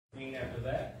after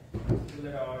that.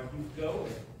 Let our youth go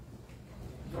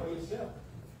and enjoy yourself.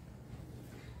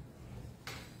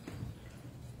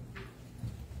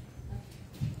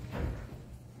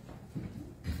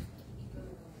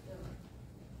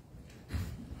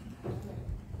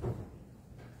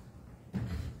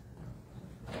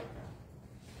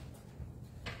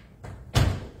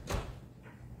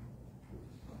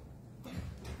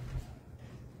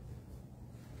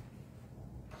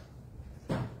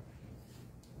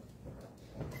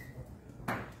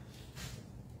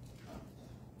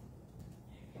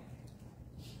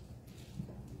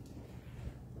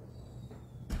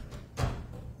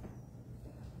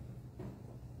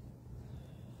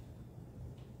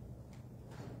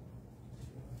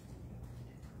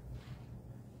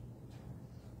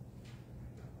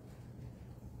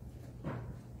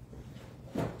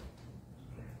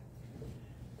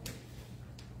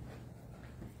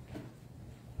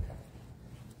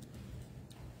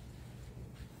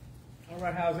 All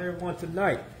right, how's everyone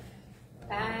tonight?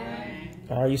 Fine.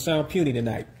 All right, you sound puny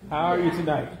tonight. How are you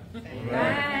tonight? Fine.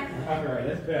 All right,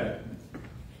 that's better.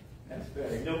 That's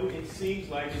better. You know, it seems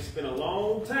like it's been a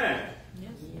long time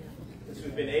since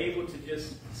we've been able to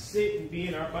just sit and be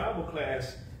in our Bible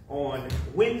class on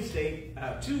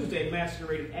Tuesday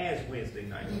masquerading as Wednesday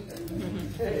night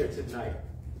here tonight.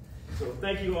 So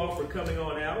thank you all for coming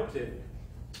on out, and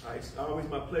it's always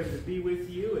my pleasure to be with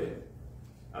you. And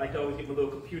I like to always get my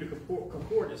little computer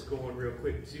concordance going real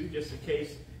quick too, just in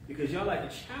case, because y'all like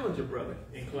to challenge a brother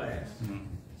in class.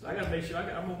 So I got to make sure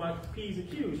I'm on my P's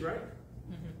and Q's, right?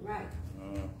 Right.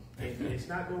 And it's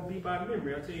not going to be by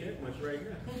memory, I'll tell you that much right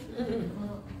now.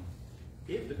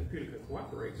 If the computer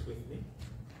cooperates with me.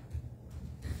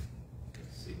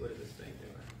 Let's see, what is this thing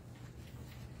doing?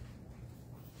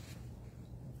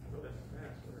 I know that's a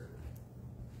password.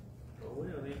 Oh well,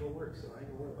 it ain't going to work, so I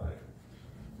ain't going to worry about it.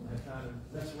 I don't have time to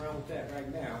mess around with that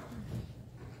right now.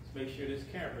 Let's make sure this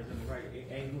camera's in the right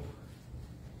angle.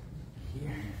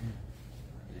 Here.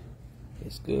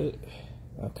 It's good.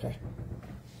 Okay.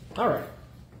 All right.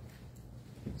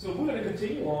 So we're going to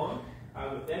continue on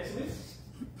with Exodus,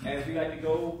 as we like to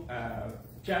go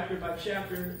chapter by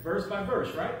chapter, verse by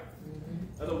verse, right?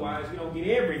 Otherwise, we don't get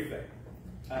everything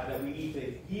that we need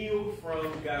to yield from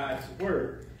God's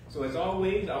word. So as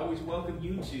always, I always welcome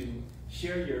you to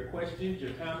share your questions,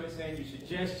 your comments, and your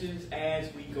suggestions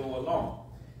as we go along.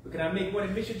 But can I make one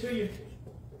admission to you?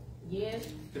 Yes.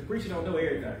 The preacher don't know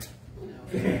everything.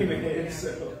 Amen.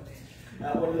 So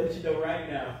I want to let you know right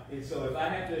now. And so if I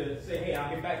have to say, hey, I'll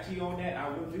get back to you on that, I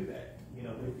will do that,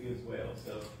 with you as well.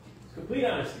 So it's complete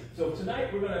honesty. So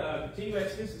tonight we're going to continue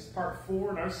Exodus. It's part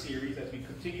 4 in our series as we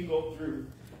continue to go through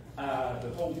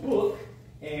the whole book.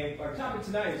 And our topic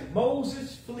tonight is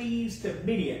Moses flees to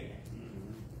Midian.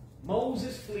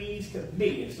 Moses flees to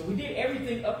Midian. So we did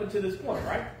everything up until this point,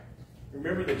 right?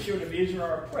 Remember, the children of Israel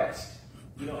are oppressed,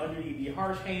 under the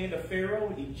harsh hand of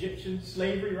Pharaoh, Egyptian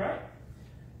slavery, right?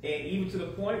 And even to the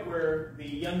point where the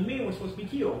young men were supposed to be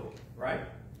killed, right?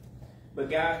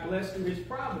 But God blessed through his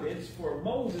providence for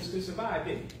Moses to survive,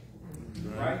 didn't he?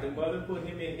 Right? The mother put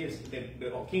him in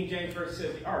the King James version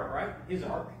says the ark, right? His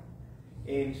ark.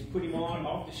 And she put him on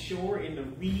off the shore in the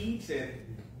reeds, and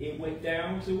it went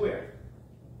down to where?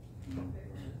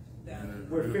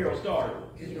 Where Pharaoh's daughter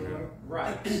was.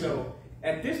 Right. So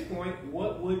at this point,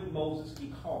 what would Moses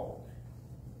be called?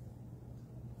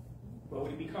 What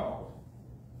would he be called?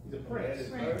 He's a prince.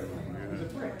 He's a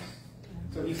prince.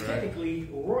 So he's technically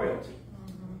royalty,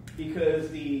 because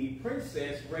the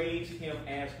princess raised him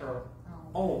as her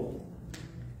own.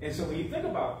 And so when you think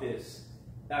about this,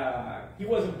 he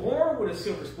wasn't born with a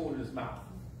silver spoon in his mouth,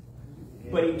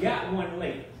 but he got one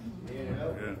later.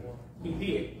 He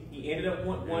did. He ended up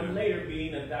one later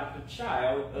being an adopted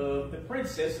child of the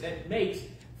princess that makes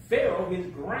Pharaoh his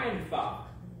grandfather.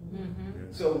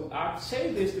 So I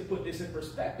say this to put this in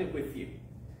perspective with you.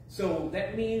 So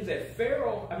that means that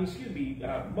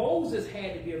Moses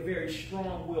had to be a very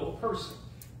strong-willed person,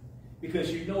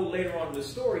 because later on in the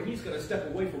story, he's going to step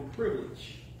away from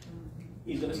privilege.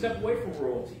 He's going to step away from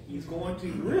royalty. He's going to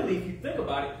really, if you think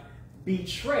about it,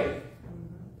 betray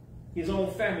his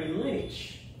own family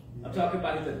lineage. I'm talking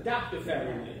about his adopted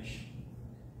family lineage,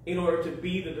 in order to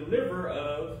be the deliverer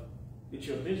of the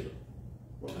children of Israel.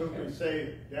 Well, could we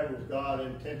say that was God's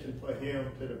intention for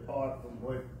him to depart from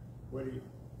what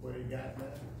he got now?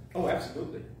 Oh,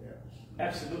 absolutely. Yes.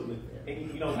 Absolutely.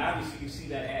 And obviously you see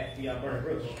that at the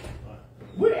burning bush.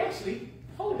 We're actually,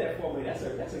 hold that for me. That's a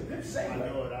good segue. I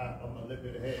know it. I'm a little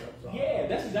bit ahead. I'm sorry. Yeah,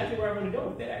 that's exactly where I want to go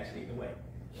with that, actually, in a way.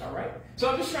 All right. So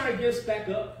I'm just trying to get us back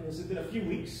up. This has been a few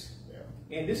weeks.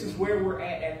 And this is where we're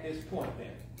at this point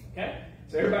then. Okay?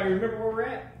 So everybody remember where we're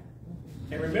at?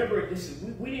 And remember,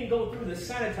 we didn't go through the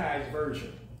sanitized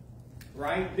version,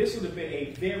 right? This would have been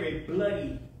a very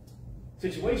bloody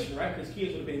situation, right? Because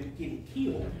kids would have been getting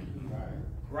killed,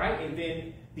 right? And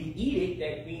then the edict,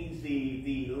 that means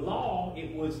the law,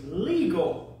 it was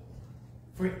legal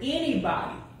for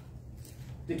anybody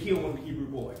to kill one of the Hebrew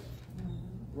boys,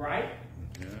 right?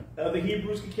 Yeah. Other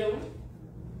Hebrews could kill them,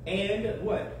 and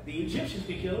what? The Egyptians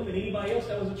could kill them, and anybody else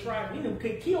that was a tribe in them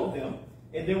could kill them,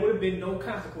 and there would have been no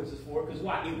consequences for it, because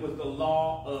why? It was the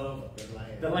law of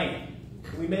the land.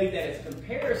 We made that as a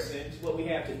comparison to what we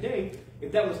have today.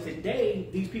 If that was today,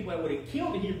 these people that would have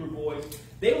killed the Hebrew boys,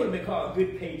 they would have been called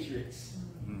good patriots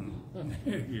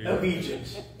of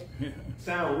Egypt.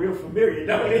 Sound real familiar,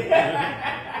 don't it?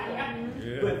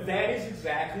 But that is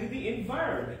exactly the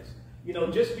environment. You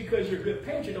know, just because you're a good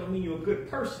patriot don't mean you're a good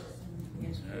person.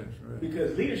 That's right.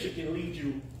 Because leadership can lead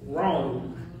you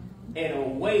wrong and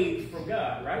away from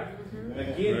God, right?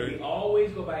 Again, we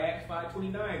always go by Acts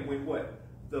 5:29 when what?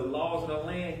 The laws of the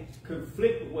land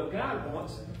conflict with what God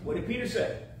wants. What did Peter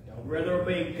say? Rather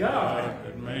obey God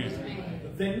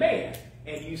than man.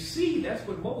 And you see, that's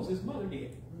what Moses' mother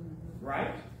did,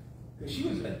 right? Because she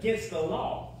was against the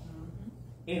law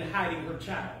in hiding her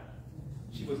child.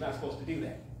 She was not supposed to do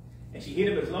that. And she hid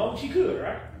him as long as she could,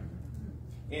 right?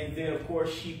 And then, of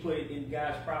course, she put it in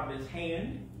God's providence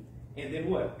hand. And then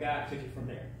what? God took it from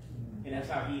there. And that's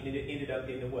how he ended up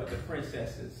in the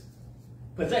princess's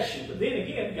possession. But then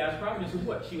again, God's providence was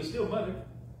what? She was still mother.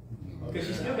 Because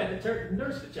she still got to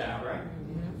nurse the child, right?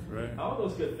 Right. All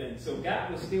those good things. So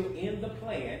God was still in the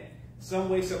plan. Some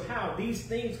way, somehow, these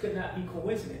things could not be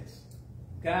coincidence.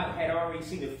 God had already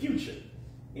seen the future.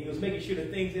 And he was making sure the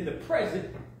things in the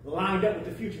present lined up with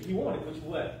the future he wanted, which was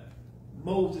what?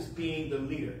 Moses being the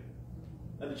leader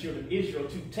of the children of Israel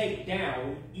to take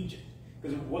down Egypt.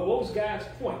 Because what was God's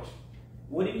point?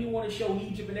 What did he want to show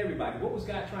Egypt and everybody? What was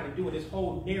God trying to do in this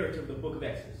whole narrative of the book of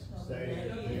Exodus?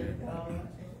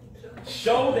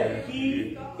 Show that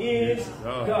he is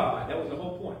God. That was the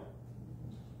whole point.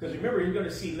 Because remember, you're going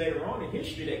to see later on in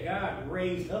history that God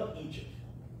raised up Egypt.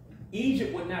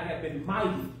 Egypt would not have been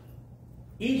mighty.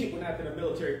 Egypt would not have been a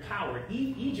military power.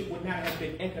 Egypt would not have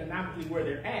been economically where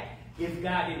they're at if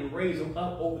God didn't raise them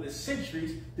up over the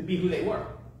centuries to be who they were.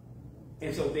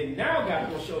 And so then now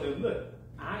God will show them, look,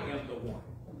 I am the one.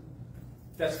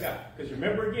 That's God. Because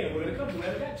remember again, we're going to come to it. We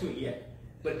haven't got to it yet.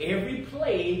 But every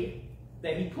plague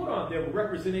that he put on them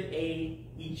represented a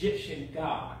Egyptian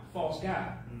god, false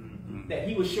god. That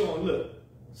he was showing, look,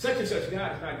 such and such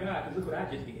God is not God, because look what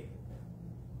I just did.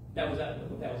 That was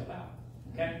what that was about.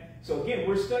 Okay? So again,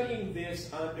 we're studying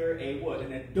this under a what?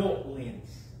 An adult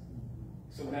lens.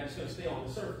 So we're not just going to stay on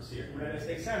the surface here. We're not going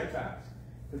to stay sanitized.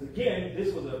 Because again,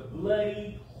 this was a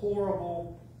bloody,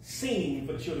 horrible scene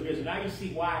for the children of Israel. Now you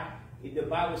see why the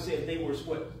Bible says they were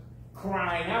what?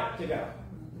 Crying out to God.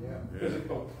 Because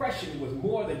oppression was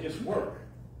more than just work.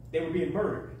 They were being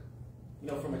murdered, you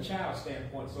know, from a child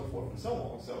standpoint, and so forth and so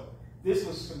on. So this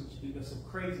was some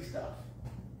crazy stuff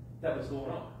that was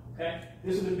going on. Okay,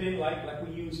 this would have been like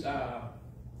we used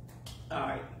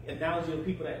analogy of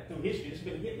people that through history. This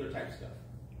would have been Hitler type stuff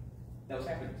that was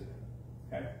happening to them.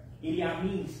 Okay, Idi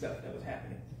Amin stuff that was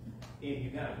happening in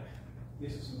Uganda.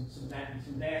 This is some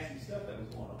nasty stuff that was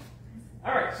going on.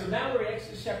 All right, so now we're at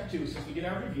Exodus chapter 2, since we did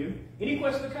our review. Any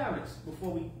questions or comments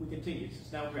before we continue?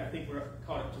 Since now I think we're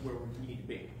caught up to where we need to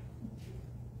be.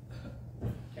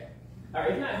 Okay. All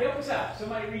right, if not, help us out.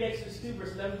 Somebody read Exodus 2,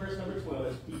 verse 11, verse number 12.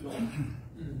 Let's keep going.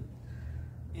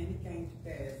 And it came to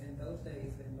pass in those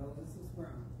days when Moses was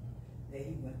grown, that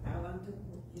he went out unto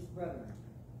his brethren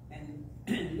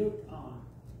and looked on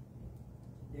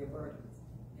their burdens.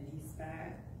 And he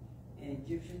spied an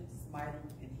Egyptian smiting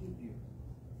an Hebrew,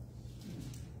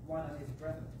 one of his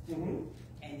brethren.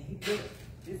 And he looked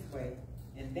this way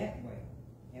and that way.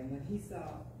 And when he saw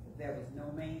that there was no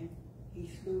man, he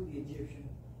slew the Egyptian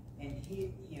and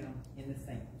hid him in the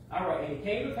sand. All right, and it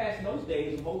came to pass in those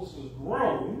days when Moses was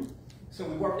grown, so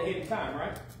we worked ahead of time,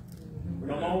 right? We're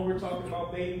no longer talking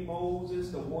about baby Moses,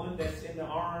 the one that's in the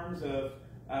arms of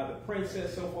the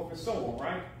princess, so forth and so on,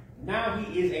 right? Now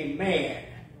he is a man.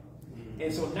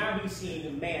 And so now he's seeing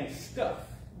the man stuff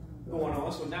going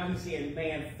on. So now he's seeing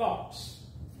man thoughts.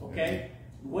 Okay?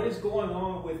 What is going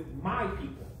on with my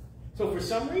people? So for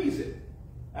some reason,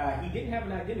 he didn't have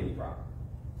an identity problem.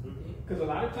 Because a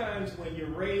lot of times when you're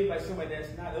raised by somebody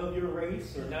that's not of your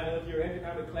race or not of your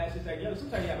economic class, it's like, you know,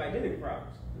 sometimes you have identity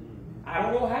problems. I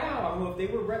don't know how. I don't know if they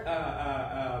were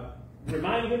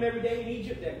reminding him every day in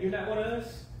Egypt that you're not one of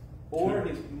us. Or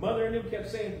his mother and him kept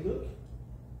saying, look,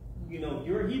 you know,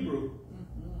 you're a Hebrew.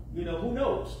 You know, who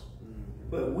knows?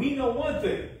 But we know one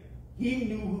thing. He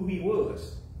knew who he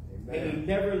was. Amen. And he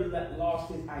never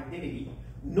lost his identity.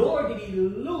 Nor did he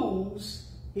lose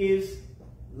his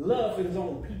love for his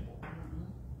own people.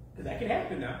 Because that can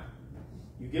happen now.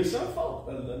 You give some folk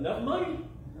enough money,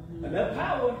 enough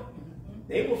power,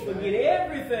 they will forget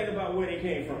everything about where they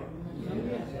came from.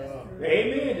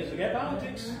 Amen. Just forget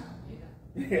politics.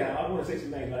 Yeah, I want to say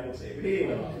some names, I don't say it. But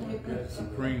anyway.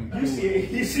 Supreme Court. You see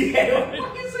it? You see that?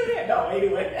 You see that? No,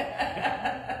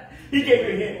 anyway. He gave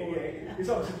you a hint. Yeah. It's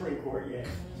on the Supreme Court, yeah.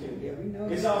 Yeah, we know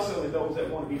It's that. also in those that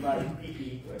want to be by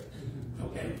BP, but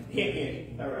okay. Hint,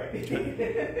 hint. All right.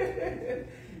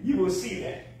 You will see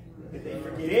that. That they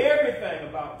forget everything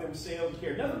about themselves,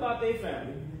 care nothing about their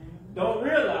family. Don't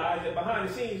realize that behind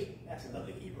the scenes, that's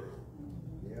another Hebrew.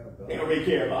 They don't really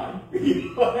care about him.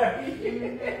 You know what I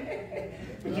mean?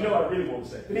 But you know what I really want to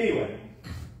say. But anyway.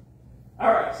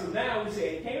 All right, so now we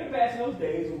say, it came to pass in those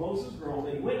days when Moses was grown,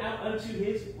 that he went out unto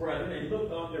his brethren and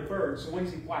looked on their birds. So what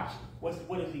is he watching? What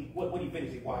event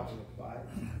is he watching?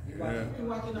 Yeah. You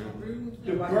watching on Bruce?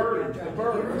 The bird. The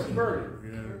bird. What's the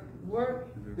bird? Yeah. Work.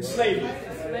 The slavery.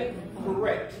 Slavery.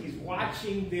 Correct. He's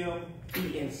watching them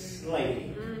be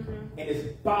enslaved. And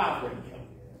it's bothering him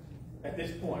at this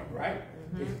point, right?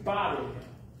 It's bothering him.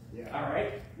 Yeah. All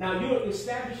right. Now you'll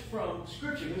establish from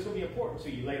Scripture, this will be important to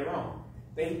you later on.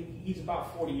 He's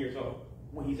about 40 years old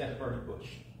when he's at the burning bush.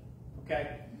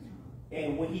 Okay?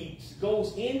 And when he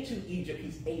goes into Egypt,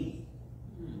 he's 80.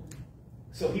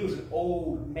 So he was an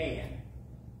old man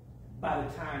by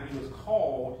the time he was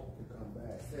called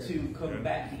to come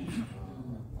back to Egypt.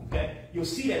 Okay? You'll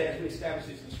see that as we establish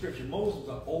this in Scripture. Moses was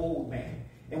an old man.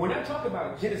 And we're not talking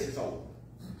about Genesis old.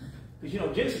 Because, you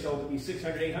know, Genesis old would be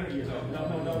 600, 800 years old.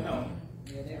 No.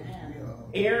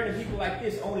 Aaron and people like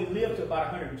this only lived to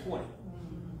about 120.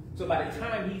 So by the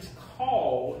time he's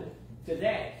called to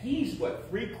that, he's,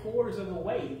 what, 3/4 of the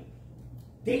way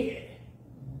dead.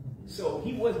 So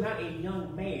he was not a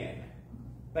young man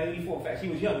by 84. In fact, he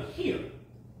was young here.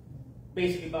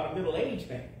 Basically about a middle-aged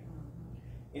man.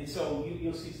 And so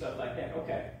you'll see stuff like that.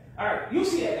 Okay. All right. You'll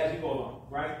see that as we go along,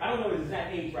 right? I don't know his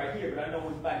exact age right here, but I know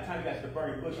by the time he got to the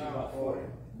burning bush, he's about 40.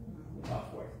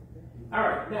 About 40. All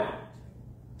right. Now,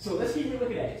 so let's keep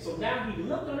looking at it. So now he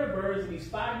looked on the birds and he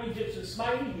spotted the Egyptian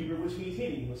smiting Hebrew, which means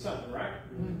hitting him with something, right?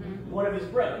 One of his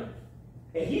brethren.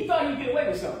 And he thought he'd get away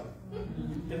with something.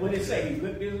 And what did it say? He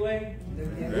looked this way,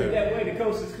 looked that way, the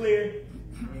coast is clear.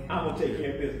 I'm going to take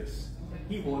care of business.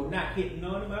 He will not hit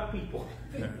none of my people.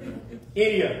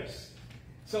 Any others.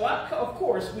 So, of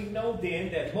course, we know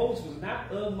then that Moses was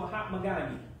not of Mahatma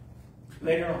Gandhi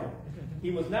later on. He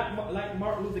was not like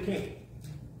Martin Luther King.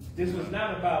 This was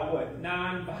not about what?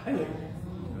 Non-violent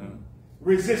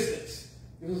resistance.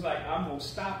 It was like, I'm going to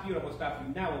stop you, I'm going to stop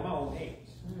you now with my own hands.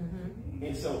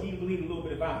 And so he believed a little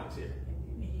bit of violence here.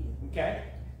 Okay?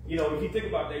 You know, if you think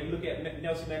about that, you look at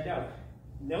Nelson Mandela.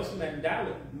 Nelson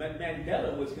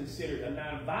Mandela was considered a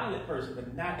non-violent person,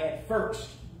 but not at first.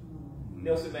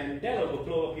 Nelson Mandela would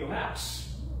blow up your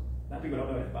house. Now people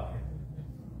don't know that about him.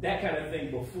 That kind of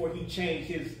thing before he changed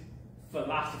his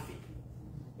philosophy.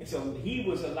 And so he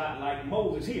was a lot like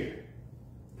Moses here.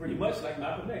 Pretty much like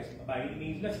Malcolm X, by any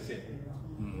means necessary.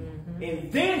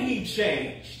 And then he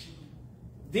changed.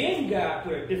 Then God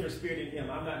put a different spirit in him.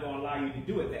 I'm not going to allow you to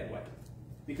do it that way.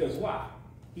 Because why?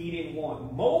 He didn't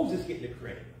want Moses getting the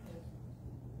credit.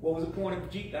 What was the point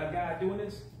of God doing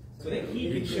this? So that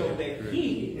he could show that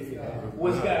he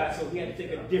was God. So he had to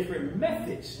take a different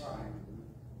method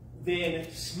than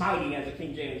smiting, as the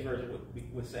King James Version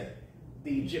would say,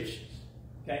 the Egyptians.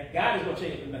 Okay? God is going to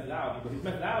change his methodology, but his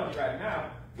methodology right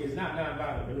now is not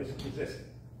nonviolent resistance.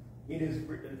 It is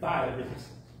violent resistance.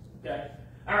 Okay?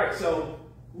 All right, so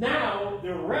now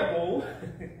the rebel,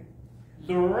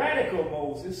 the radical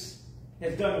Moses,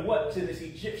 has done what to this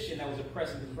Egyptian that was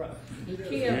oppressing his brother? He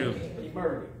killed him. He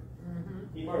murdered him.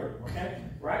 He murdered him, okay?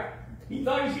 Right? He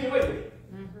thought he was getting away with it.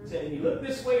 So he looked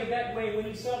this way and that way. When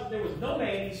he saw that there was no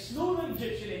man, he slew the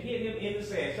Egyptian and hid him in the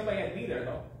sand. Somebody had to be there,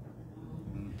 though.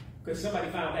 Because somebody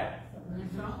found out.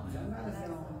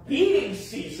 He didn't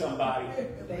see somebody,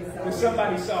 but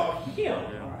somebody saw him.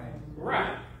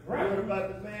 Right. What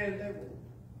about the man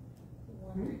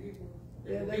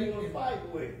they were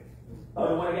fighting with? Oh,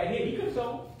 the one that got hit, he could have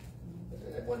told.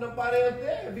 There wasn't nobody else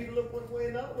there. If he looked one way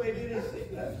and another way, he didn't see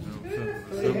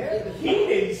nothing. He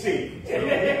didn't see. He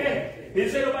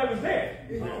didn't say nobody was there.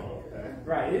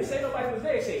 Right. He didn't say nobody was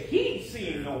there. He said he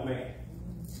seen no man.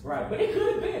 Right. But it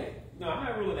could have been. No, I'm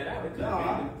not ruling that out. It could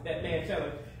have been that man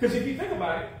telling. Because if you think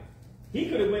about it, he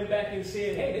could have went back and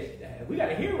said, hey, we got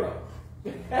a hero.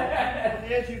 And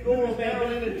as you go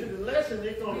down into the lesson,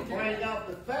 they're going to bring out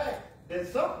the fact that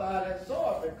somebody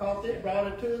saw it because they brought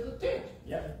it to his attention.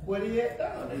 Yep. What he had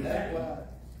done. And that's why.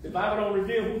 The Bible don't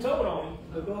reveal who told on him,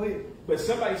 So go ahead. but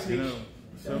somebody You snitched.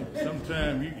 know,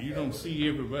 sometimes you don't see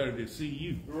everybody that see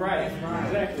you. Right,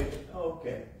 exactly.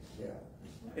 Okay. Yeah.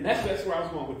 And that's where I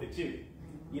was going with it too.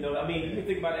 You know, I mean, you can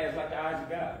think about it as like the eyes of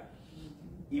God.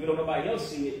 Even though nobody else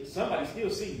see it, somebody still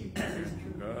see you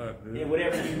God, in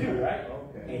whatever you do, right?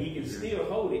 Okay. And he can still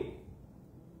hold it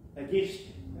against you,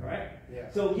 all right? Yeah.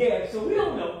 So we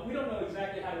don't know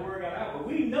exactly how the word got out, but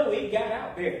we know it got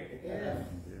out there Yeah.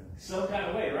 some kind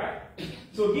of way, right?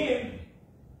 So again,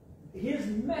 his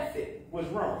method was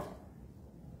wrong.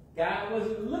 God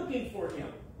wasn't looking for him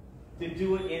to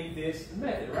do it in this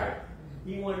method, right?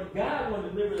 God wanted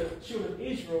to deliver the children of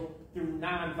Israel through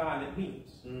non-violent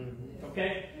means. Mm-hmm.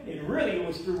 Okay? And really it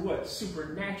was through what?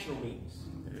 Supernatural means.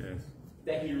 yes.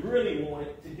 That he really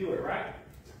wanted to do it, right?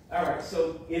 All right,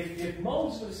 so if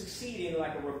Moses would have succeeded in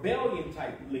like a rebellion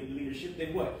type leadership,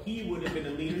 then what? He would have been the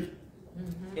leader,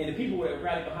 and the people would have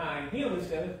rallied behind him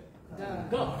instead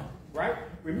of God, right?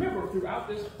 Remember, throughout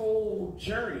this whole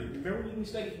journey, remember we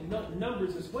studied from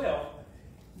Numbers as well,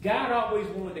 God always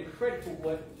wanted the credit for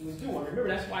what he was doing. Remember,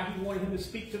 that's why he wanted him to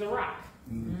speak to the rock.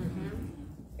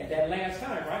 At that last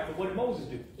time, right? But what did Moses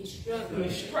do? He struck He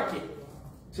struck it.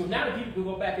 So now the people can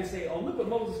go back and say, oh, look what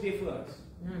Moses did for us.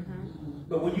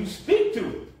 But when you speak to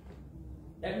it,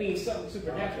 that means something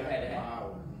supernatural had to happen.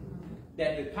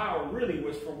 That the power really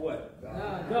was from what?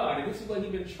 God. And this is what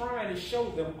he's been trying to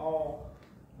show them all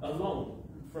along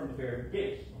from the very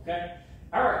beginning. Okay?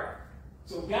 All right.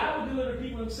 So God will deliver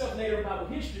people himself later in Bible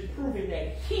history, proving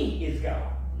that he is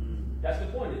God. That's the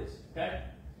point of this. Okay?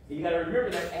 And you got to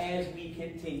remember that as we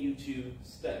continue to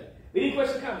study. Any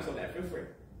questions or comments on that? Feel free.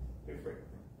 Feel free.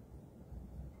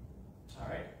 All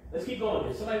right. Let's keep going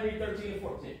here. Somebody read 13 and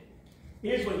 14.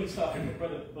 Here's what he's talking about.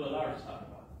 Brother Lars is talking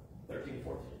about. 13 and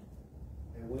 14.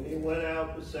 And when he went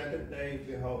out the second day,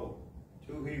 behold,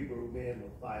 2 Hebrew men were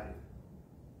fighting.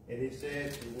 And he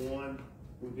said to one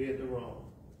who did the wrong,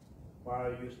 why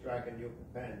are you striking your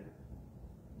companion?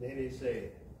 Then he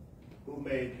said, who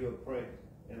made you a prince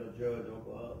and a judge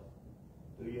over us?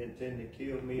 Do you intend to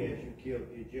kill me as you killed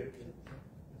the Egyptians?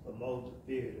 But Moses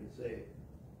feared and said,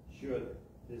 surely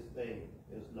this thing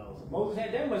is known. Moses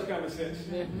had that much common sense.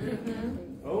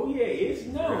 Oh yeah, it's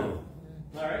known.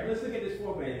 All right, let's look at this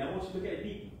for a minute. I want you to look at it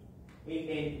deeply.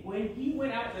 And when he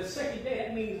went out the second day,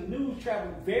 that means the news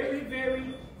traveled very,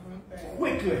 very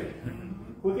quickly.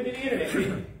 Quicker than the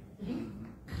internet.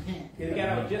 It got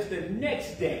out just the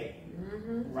next day.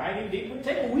 Right? It didn't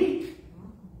take a week.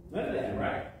 None of that,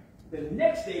 right? The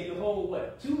next day, behold,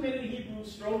 what? 2 men of the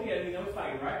Hebrews strode together, you know,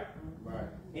 fighting, right? Right.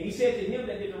 And he said to him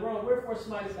that did the wrong, wherefore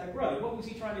smitest thy brother? What was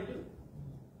he trying to do?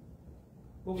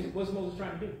 What's Moses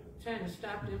trying to do? Trying to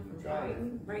stop them from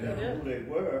fighting, break it Who up. they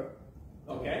were.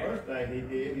 Okay. The first thing he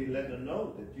did, he let them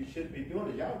know that you shouldn't be doing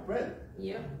it. Y'all brethren.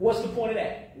 Yep. What's the point of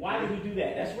that? Why did he do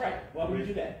that? That's right. Why would he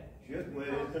do that? Just when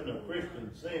it's in a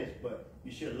Christian sense, but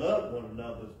you should love one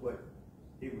another is what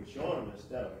he was showing them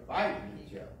instead of fighting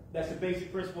each other. That's the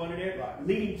basic principle under there. Right.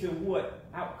 Leading to what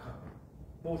outcome?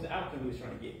 What was the outcome he was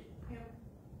trying to get?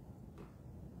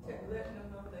 Letting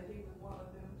them know that he was one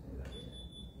of them too.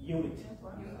 Unity.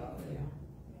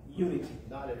 Yeah. Unity.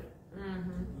 Not it.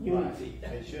 Unity.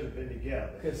 They should have been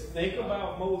together. Because think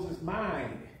about Moses'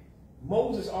 mind.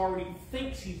 Moses already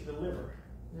thinks he's the deliverer.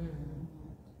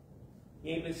 He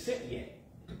ain't been sent yet.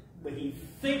 But he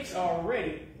thinks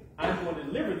already, I'm going to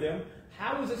deliver them.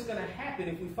 How is this going to happen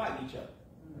if we fight each other?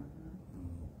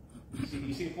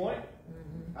 You see the point?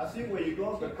 I see where you're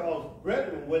going because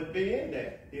brethren wouldn't be in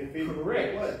there if he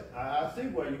Correct. wasn't. I see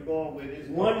where you're going with this.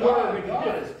 One God, word with the God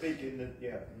is difference. speaking.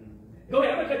 Yeah. Go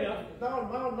ahead, I'm going to cut you off.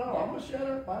 No. I'm gonna shut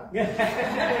up.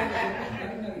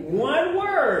 One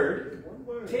word One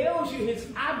word. tells you his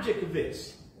object of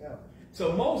this. Yeah.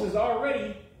 So Moses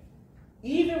already,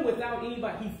 even without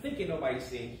anybody, he's thinking nobody's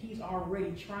seeing, he's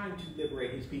already trying to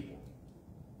liberate his people.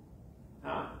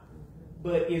 Huh?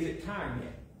 But is it time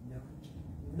yet?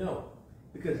 No.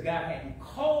 Because God hadn't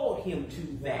called him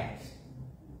to that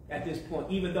at this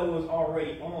point, even though it was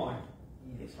already on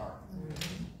his heart.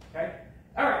 Okay?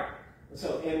 All right.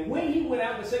 So, and when he went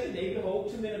out the second day,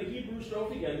 behold, 2 men of the Hebrews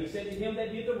strove together. He said to him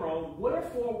that did the wrong,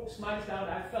 wherefore smitest thou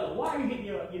thy fellow? Why are you hitting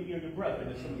your brother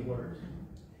in so many words?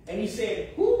 And he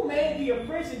said, who made thee a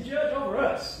prince and judge over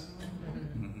us?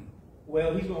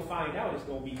 Well, he's going to find out it's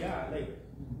going to be God later.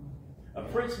 A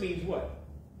prince means what?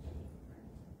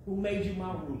 Who made you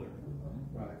my ruler?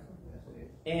 Right. That's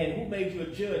it. And who made you a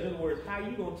judge? In other words, how are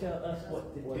you going to tell us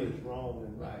what to What do? is wrong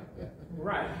and right? Yeah.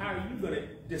 Right. How are you going to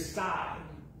decide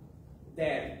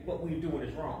that what we're doing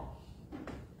is wrong?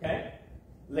 Okay?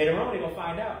 Later on, they're going to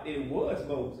find out it was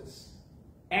Moses.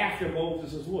 After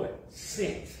Moses was what?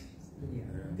 Sent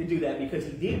to do that, because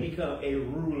he did become a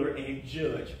ruler and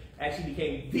judge. Actually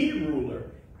became the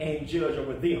ruler and judge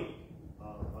over them.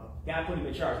 God put him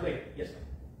in charge later. Yes, ma'am.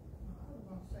 I was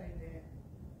gonna say that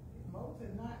Moses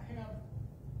did not have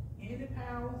any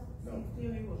powers. No.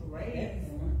 Still, he was raised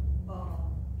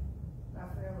by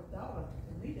Pharaoh's daughter.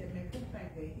 To me, that makes him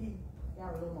think that he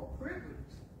got a little more privilege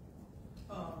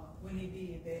when he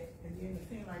did that. And then it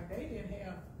seemed like they didn't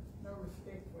have no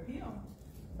respect for him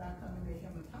by coming to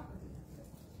him and talking to him.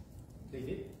 They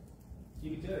did.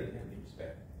 You can tell they didn't have any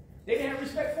respect. They didn't have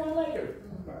respect for him later.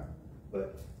 Right.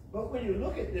 But when you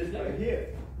look at this right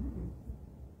here,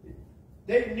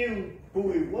 they knew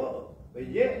who he was, but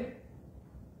yet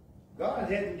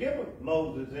God hadn't given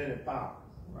Moses any power.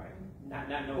 Right. Not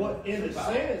no. But in the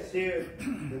sense here,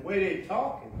 the way they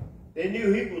talking, they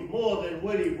knew he was more than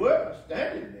what he was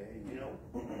standing there. You know,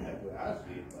 that's where I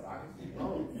see it, but I can see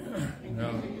wrong.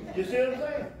 No. You see what I'm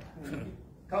saying?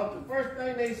 Because the first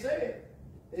thing they said,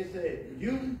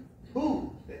 you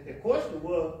who? The question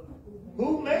was,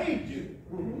 who made you?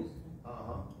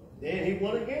 Then he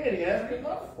went again, he asked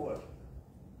another question.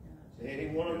 Then he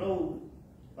want to know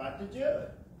about the judge.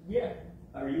 Yeah.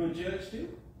 Are you a judge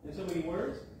too? In so many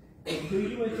words? And do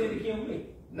you intend to kill me?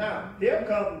 Now, here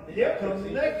comes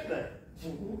the next thing.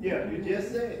 Yeah, you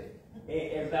just said.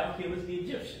 As thou killest the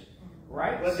Egyptian.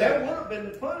 Right? But that would have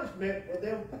been the punishment for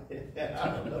them, I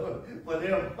don't know, for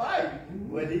them fighting.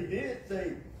 But he did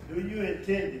say, do you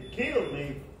intend to kill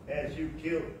me as you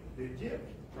killed the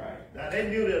Egyptian? Right. Now they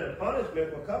knew that the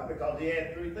punishment would come because he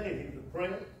had three things. He was a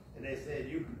prince, and they said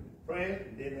you could prince,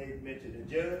 and then they mentioned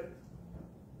the judge.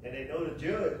 And they know the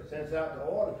judge sends out the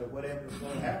order to whatever is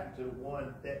going to happen to the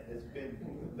one that has been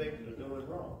convicted of doing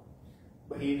wrong.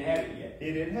 But he didn't have it yet.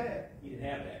 He didn't have it. He didn't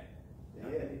have that.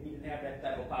 Yeah. He didn't have that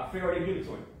type of power. Pharaoh didn't give it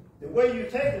to him. The way you're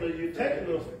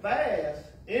taking us fast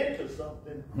into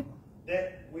something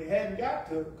that we hadn't got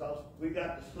to because we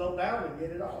got to slow down and get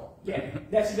it all. Yeah,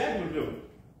 that's exactly what I'm doing.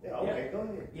 Yeah, okay, go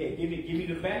ahead. Yeah, give me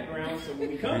the background so when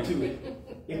we come to it,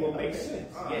 it will make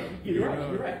sense. Yeah, you're right.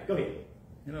 You're right. Go ahead.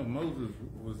 You know, Moses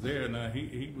was there. Now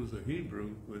he was a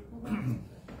Hebrew, but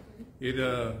it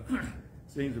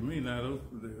seems to me now those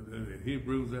the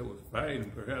Hebrews that was fighting,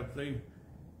 perhaps they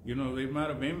might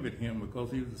have envied him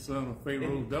because he was the son of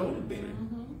Pharaoh's daughter,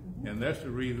 and that's the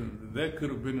reason. That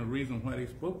could have been the reason why they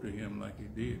spoke to him like he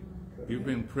did. You've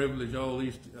been privileged all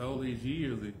these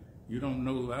years. That you don't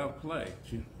know our plight,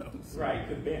 you know. So. Right,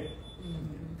 could have been.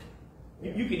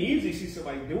 You can easily see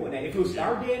somebody doing that. If it was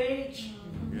our day and age,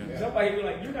 somebody would be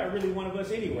like, you're not really one of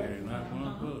us anyway. You're not one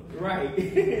of us.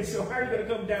 Right. So how are you going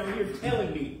to come down here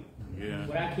telling me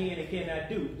what I can and cannot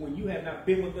do when you have not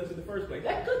been with us in the first place?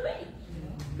 That could be.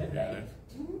 Could be.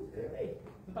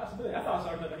 It's a possibility. I thought I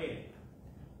saw another hand.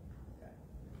 Okay.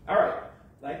 All right.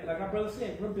 Like our brother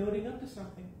said, we're building up to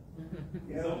something.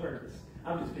 It's on purpose.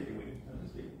 I'm just picking with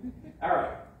you. All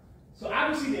right. So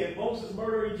obviously then, Moses'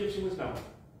 murder Egyptian was known.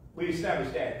 We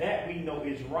established that. That we know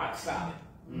is rock solid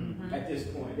at this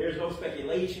point. There's no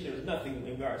speculation. There's nothing in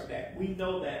regards to that. We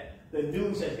know that the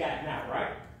news has gotten out,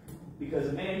 right? Because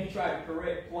the man he tried to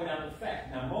point out the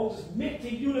fact. Now Moses meant to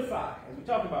unify, as we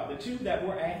talked about, the two that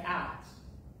were at odds,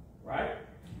 right?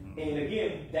 And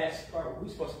again, that's part of what we're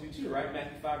supposed to do too, right?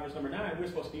 Matthew 5, verse number 9, we're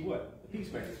supposed to be what? The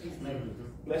peacemakers.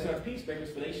 Blessed are the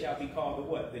peacemakers, for they shall be called the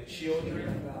what? The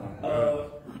children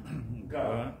of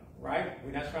God. Right?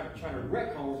 We're not trying to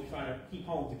wreck homes, we're trying to keep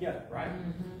homes together, right?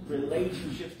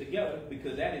 Relationships together,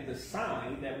 because that is the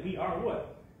sign that we are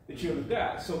what? The children of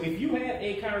God. So if you have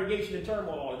a congregation in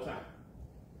turmoil all the time,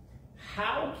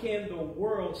 how can the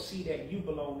world see that you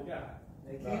belong to God?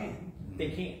 They can't. They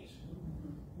can't.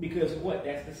 Because what?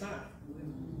 That's the sign.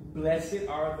 Blessed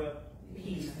are the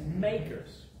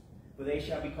peacemakers, for they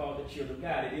shall be called the children of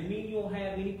God. It didn't mean you won't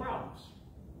have any problems.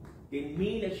 It didn't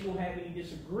mean that you won't have any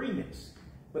disagreements.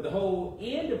 But the whole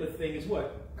end of the thing is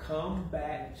what? Come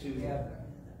back to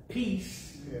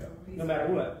peace, no matter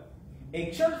what.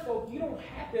 In church folk, you don't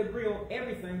have to agree on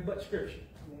everything but Scripture.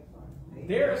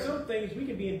 There are some things we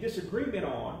can be in disagreement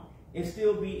on and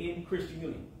still be in Christian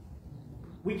union.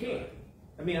 We can.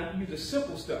 I mean, I use the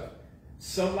simple stuff.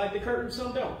 Some like the curtain,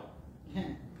 some don't.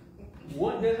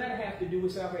 What does that have to do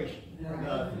with salvation?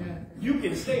 You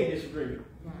can stay in disagreement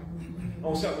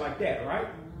on something like that, right?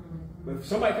 But if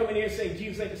somebody come in here and say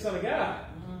Jesus ain't the Son of God,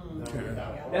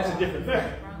 that's a different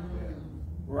thing.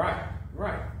 Right,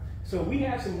 right. So we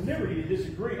have some liberty to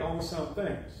disagree on some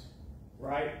things,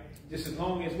 right? Just as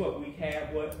long as what? We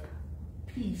have what?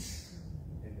 Peace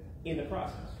in the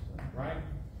process, right?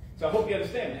 So I hope you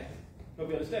understand that. Hope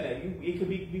you understand that. It could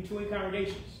be between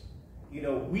congregations. You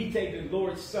know, we take the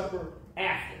Lord's Supper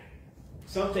after.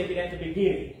 Some take it at the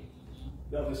beginning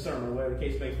of the sermon, whatever the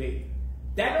case may be.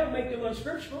 That don't make them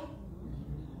unscriptural.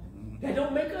 That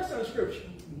don't make us unscriptural.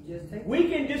 We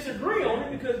can disagree on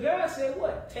it because God said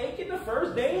what? Take it the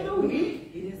first day of the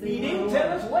week. He didn't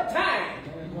tell us what time.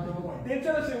 Didn't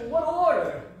tell us in what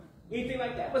order. Anything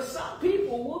like that. But some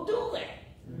people will do that.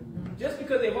 Just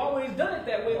because they've always done it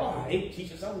that way. Oh, they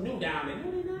teach us something new down there.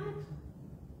 No, they're not.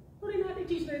 No, they're not. They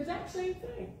teach the exact same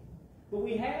thing. But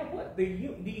we have what?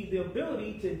 The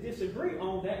ability to disagree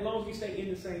on that as long as we stay in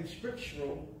the same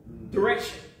scriptural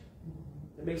direction.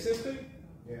 That makes sense to you?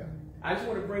 Yeah. I just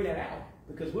want to bring that out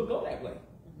because we'll go that way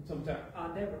sometime.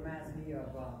 That reminds me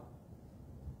of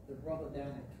the brother down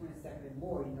at 22nd and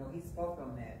Moore. You know, he spoke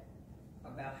on that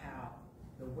about how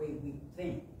the way we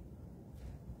think.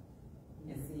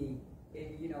 And see,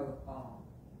 you know,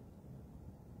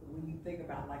 when you think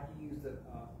about, like you use the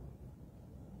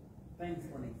things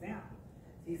for an example.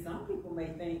 See, some people may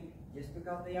think just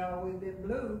because they always been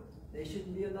blue, there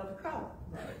shouldn't be another color.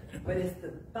 Right. But it's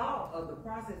the thought of the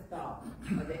process thought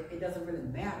that it doesn't really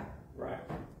matter. Right.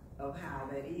 Of how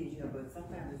that is, you know, but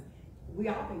sometimes we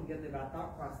all been guilty of our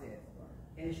thought process. Right.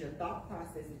 And it's your thought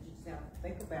process that you just have to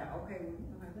think about, okay, well, you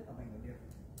know, that don't make no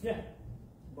difference. Yeah.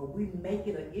 But we make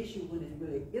it an issue when it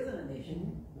really isn't an issue.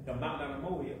 Like a mountain on a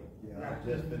molehill. Yeah, I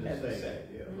was just going to say,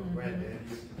 yeah, my granddad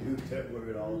used to use that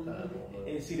word all the time.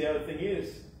 And see, the other thing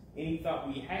is, any thought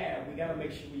we have, we got to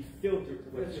make sure we filter to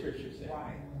what the Scripture says.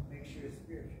 Why? Make sure it's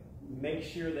spiritual. Make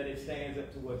sure that it stands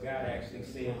up to what God actually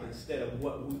says instead of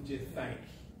what we just think.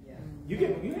 Yeah.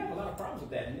 You have a lot of problems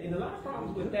with that. And a lot of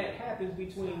problems with that happens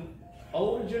between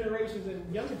older generations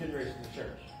and younger generations in the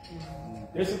church.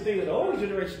 There's some things that the older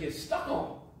generation gets stuck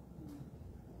on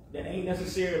that ain't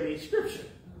necessarily Scripture.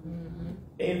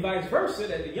 And vice versa,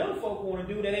 that the young folk want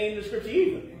to do that ain't in the Scripture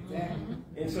either. Exactly.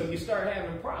 And so you start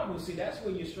having problems. See, that's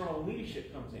when your strong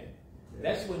leadership comes in.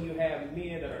 That's when you have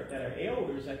men that are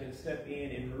elders that can step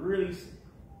in and really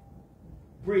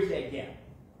bridge that gap.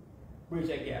 Bridge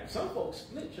that gap. Some folks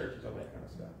split churches over that kind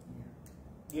of stuff.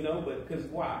 You know, but because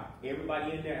why?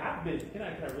 Everybody in there. Can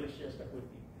I really share stuff with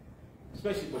you?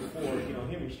 Especially before, you know,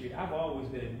 Henry Street. I've always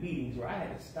been in meetings where I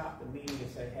had to stop the meeting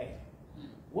and say, hey,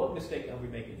 what mistake are we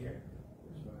making here?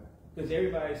 Because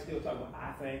everybody's still talking about,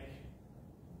 I think,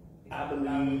 I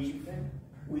believe,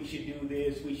 we should do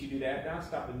this, we should do that. Now I'll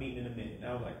stop the meeting in a minute. And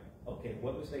I was like, okay,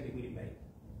 what mistake did we make?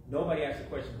 Nobody asked the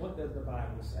question, what does the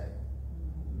Bible say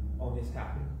on this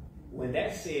topic? When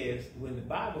that says, when the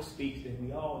Bible speaks, then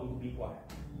we all need to be quiet.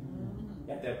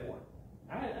 At that point.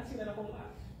 I see that a whole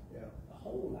lot. Yeah. A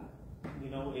whole lot. You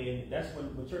know, and that's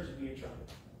when churches be in trouble.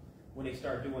 When they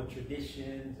start doing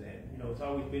traditions and, you know, it's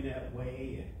always been that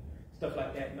way and stuff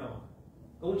like that. No.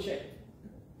 Go and check it.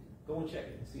 Go and check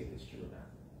it and see if it's true or not.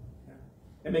 Okay?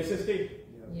 That makes sense to you?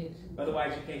 Yes.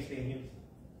 Otherwise, you can't stay in unity.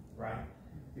 Right?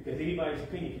 Because anybody's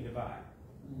opinion can divide.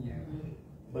 Yeah.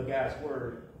 But God's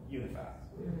word unifies.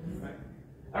 Right?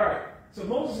 All right. So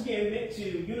Moses again meant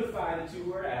to unify the two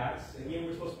who are at odds. Again,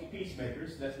 we're supposed to be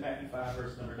peacemakers. That's Matthew 5,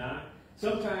 verse number 9.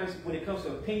 Sometimes when it comes to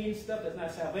opinion stuff that's not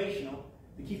salvational,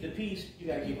 to keep the peace, you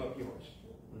got to give up yours.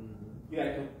 You got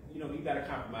to, you got to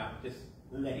compromise. Just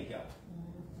let it go.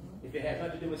 If it has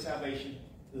nothing to do with salvation,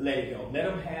 let it go. Let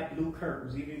them have blue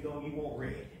curtains, even though you want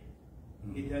red.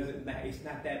 It doesn't matter. It's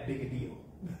not that big a deal.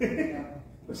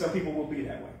 But some people will be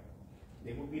that way.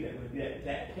 They will be that way.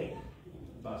 That pain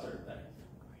about certain things.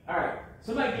 All right.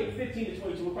 Somebody get 15 to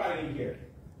 22. We're probably in here.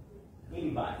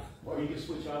 Anybody. Or you can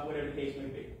switch off, whatever the case may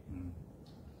be.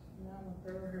 Now, when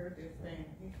Pharaoh heard this thing,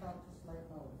 he talked to slave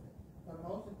Moses. But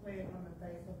Moses fled from the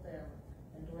face of Pharaoh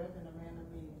and dwelt in the land of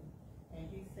Midian. And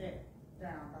he sat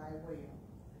down by a well.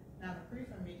 Now the priest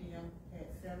of Midian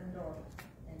had 7 daughters,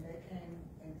 and they came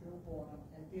and drew water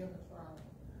and filled the trough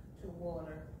to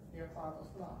water their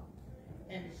father's flock.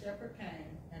 And the shepherd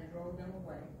came and drove them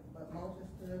away, but Moses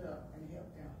stood up and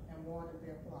helped them and watered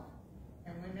their flock.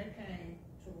 And when they came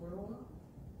to Norwood,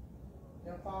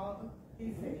 their father,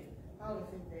 he said, how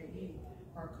is it that ye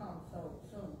are come so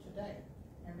soon today?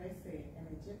 And they said, an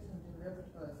Egyptian delivered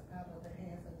us out of the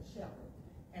hands of the shepherd,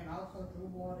 and also drew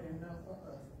water enough for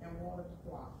us, and watered the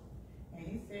flock. And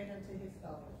he said unto his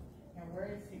daughters, and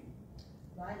where is he?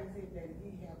 Why is it that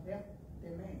ye have left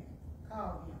the man?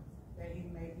 Call him, that he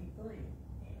may be free.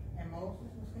 And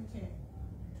Moses was content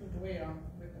to dwell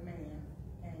with the man,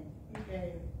 and he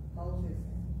gave Moses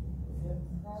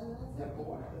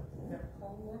Zipporah,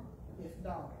 his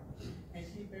daughter, and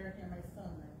she bare him a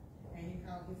son, and he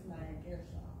called his name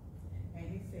Gershom. And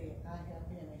he said, I have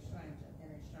been a stranger in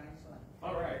a strange land.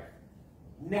 All right.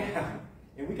 Now,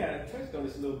 and we kind of touched on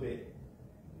this a little bit.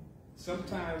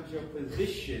 Sometimes your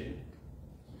position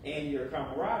and your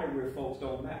camaraderie with folks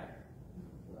don't matter.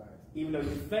 Right. Even though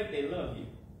you think they love you,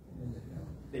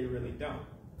 they really don't.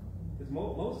 Because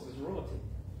Moses is royalty.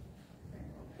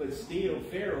 But still,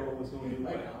 Pharaoh was going to do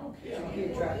what?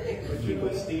 But he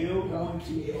was still going to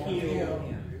kill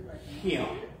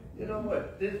him. You know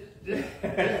what? This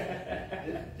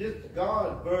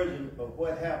God's version of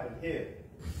what happened here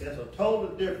is a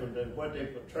totally different than what they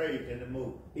portrayed in the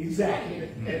movie. Exactly.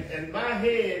 And my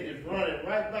head is running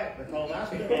right back because I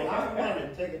spent a lot of money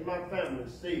taking my family to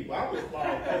see. Well, I was small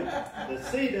to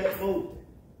see that movie.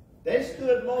 They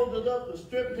stood Moses up and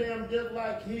stripped him just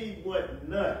like he went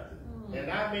nuts. And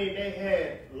I mean, they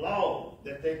had laws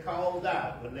that they called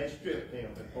out when they stripped him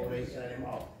before they sent him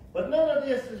off. But none of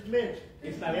this is mentioned.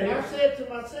 And I said to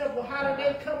myself, well, how did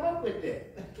they come up with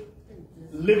that?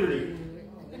 Liberty.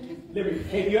 Liberty.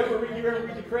 Have you ever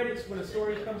read the credits when a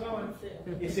story comes on?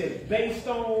 It says based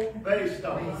on a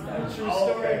true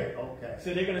story. Okay.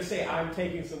 So they're going to say, I'm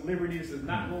taking some liberties. This is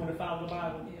not going to follow the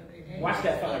Bible. Watch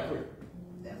that fire quick.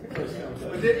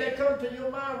 But did that come to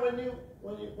your mind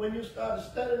when you started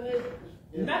studying it?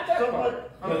 Not that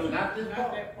part. Not this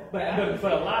part.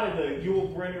 But a lot of the Yule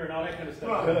Brenner and all that kind of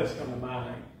stuff does come to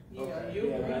mind. Yeah,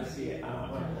 when I see it.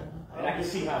 And I can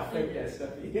see how fake that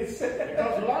stuff is.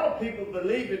 Because a lot of people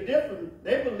believe it different.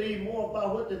 They believe more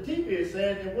about what the TV is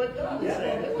saying than what God is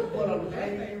saying. That's what I'm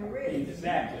saying.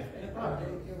 Exactly.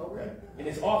 Okay. And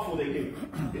it's awful they do.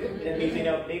 That means they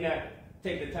not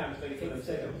take the time to study for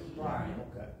themselves. Right.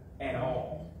 Okay. At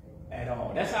all.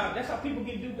 That's how people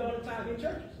get duped all the time in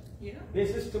churches. Yeah.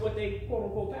 This is to what they quote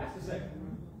unquote pastors say.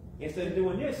 Instead of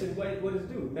doing this, is what does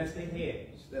it do? Mess their head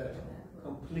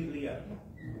completely up.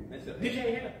 Mess up. Did you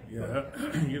hear that?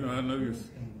 Yeah, you know, I know you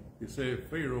said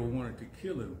Pharaoh wanted to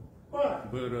kill him.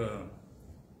 Right. But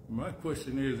my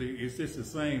question is this the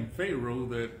same Pharaoh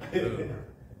that,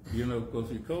 you know,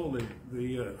 because he called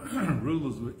the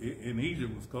rulers in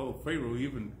Egypt was called Pharaoh,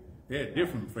 even they had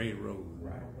different pharaohs.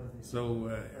 Right.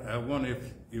 So I wonder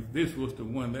if this was the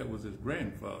one that was his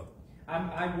grandfather.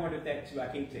 I wondered that too. I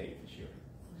can't tell you for sure.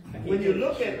 When you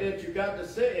look at that, you got to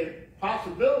say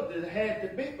possibilities had to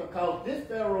be because this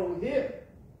Pharaoh here,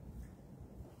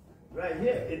 right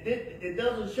here, it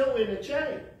doesn't show in the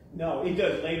chain. No, it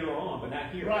does later on, but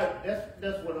not here. Right,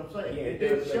 that's what I'm saying. Yeah, it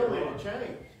didn't show in on. the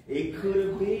chain. It could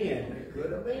have been. It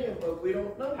could have been, but we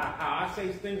don't know. How I say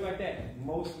things like that,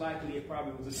 most likely it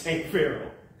probably was the same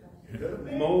Pharaoh. Could have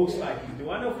been. Most likely. Do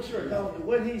I know for sure? Because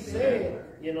what he said,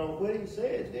 you know, what he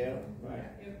said there. Right.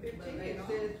 It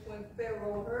says when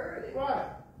Pharaoh heard it. Right.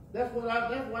 That's why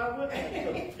I went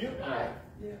at You're right.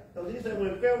 Because he said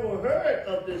when Pharaoh heard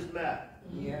of this matter,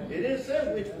 it didn't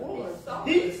say which one.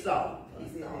 He saw.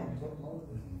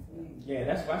 Yeah,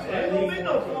 that's why. There ain't gonna be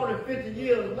no 40, 50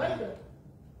 years later.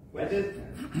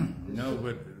 No,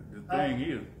 but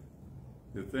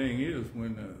the thing is,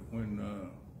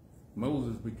 when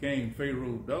Moses became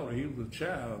Pharaoh's daughter, he was a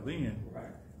child then. Right.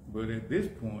 But at this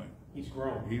point, he's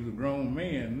grown. He's a grown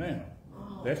man now.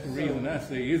 That's the reason I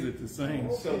say, is it the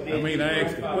same? So I mean, I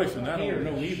asked the question. I don't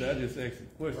know either. I just asked the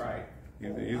question. Right.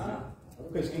 Is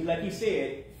it? Because, like he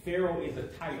said, Pharaoh is a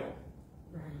title.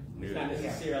 It's Yeah. not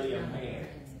necessarily a man.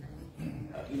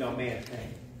 A man's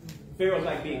name. Pharaoh's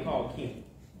like being called king.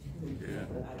 Yeah.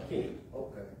 King.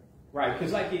 Okay. Right.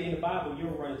 Because, like in the Bible,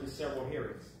 you'll run into several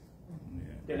Herods. Yeah.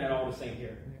 They're not all the same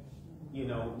Herod. You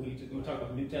know, we talk about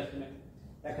the New Testament,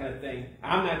 that kind of thing.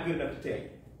 I'm not good enough to tell you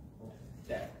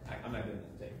that. I'm not good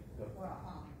enough to tell you.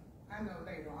 Well, I know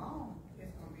later on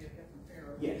it's going to be a different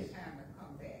Pharaoh. Yes. It's time to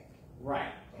come back.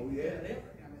 Right. Oh, yeah. Deliver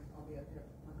him, it's going to be a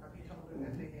different one. Because he told them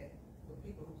that they had, the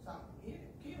people who sought to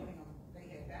kill him, they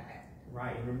had died.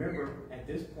 Right. And remember, at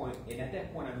this point, and at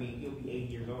that point, I mean, he'll be 80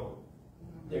 years old.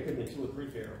 There could have been 2 or 3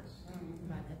 pharaohs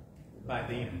by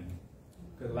then.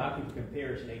 Because a lot of people can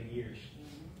perish in 80 years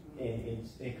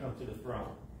and come to the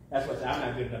throne. That's what I'm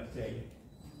not good enough to tell you.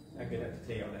 Not good enough to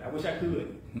tell you all that. I wish I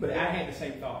could, but I had the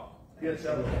same thought. You'll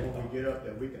tell us when we get up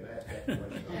there, we can ask that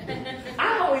question.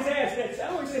 I always ask that. I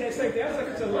always say that same thing. I was like,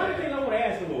 there's a lot of things I want to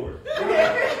ask the Lord. I just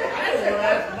want to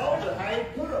ask Moses how he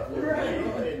put up with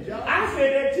it. I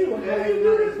said that too. How do you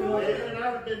do this, Lord? And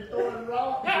I've been throwing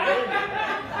rocks.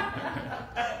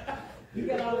 You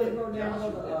got all that broke down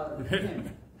on the,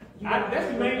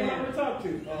 That's the main one I want to talk to.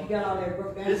 you got all that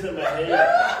broke down? This is my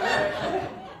head.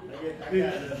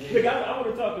 Look, I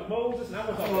want to talk to Moses and I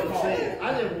want to talk to Paul.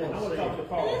 I just want I want to to talk to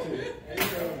Paul too.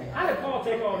 How did Paul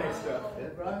take all that stuff?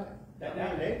 That's right.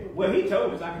 Well, he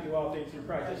told us I can do all things through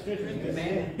Christ that strengthens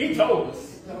me. He told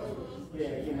us.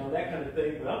 Yeah, you know, that kind of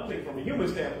thing. But I'm thinking from a human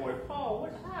standpoint, Paul,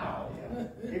 how?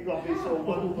 It's going to be so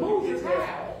wonderful. Moses,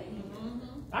 how?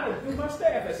 I done threw my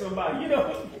staff at somebody, you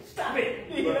know. Stop it.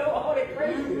 You know, all that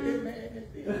crazy.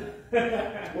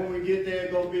 When we get there,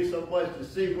 it's going to be so much to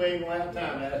see. We ain't going to have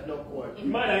time to ask no questions.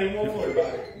 You might not even want to worry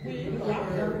about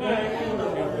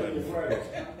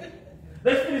it.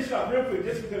 Let's finish up real quick,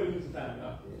 just because we lose some time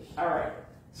now. All right.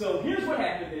 So here's what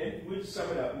happened then. We'll just sum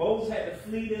it up. Moses had to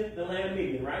flee the land of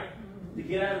Midian, right? To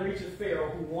get out of reach of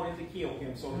Pharaoh, who wanted to kill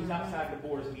him. So he's outside the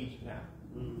borders of Egypt now.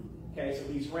 Okay, so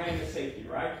he's ran to safety,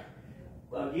 right?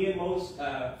 Again,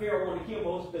 Pharaoh wanted to kill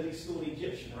Moses because he slew an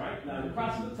Egyptian, right? Now, in the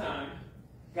process of time,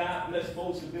 God blessed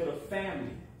Moses to build a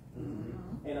family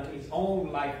and his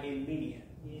own life in Midian.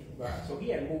 Right. So he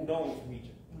had moved on from Egypt.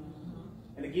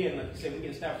 And again, like you said, we can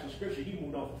establish in Scripture, he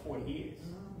moved on for 40 years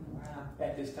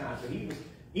at this time. So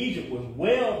Egypt was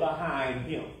well behind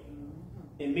him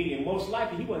in Midian. Most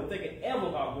likely, he wasn't thinking ever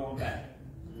about going back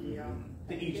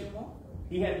to Egypt.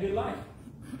 He had a good life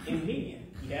in Midian.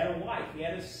 He had a wife. He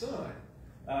had a son.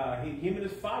 Him and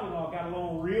his father-in-law got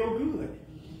along real good.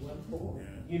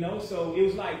 You know, so it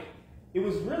was like, it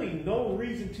was really no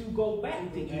reason to go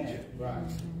back to Egypt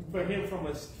for him from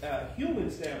a human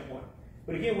standpoint.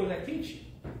 But again, what does that teach you?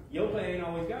 Your plan ain't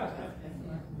always God's plan.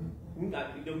 Me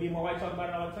and my wife talk about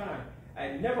it all the time.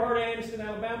 I never heard of Anderson,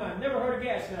 Alabama. I never heard of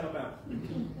Gadsden, Alabama.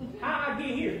 How I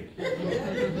get here?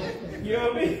 You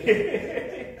know what I mean?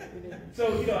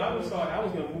 So, you know, I was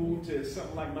going to move to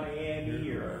something like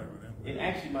Miami and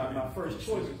actually my first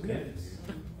choice was Memphis.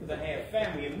 Because I had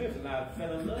family in Memphis and I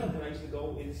fell in love when I used to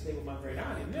go and stay with my great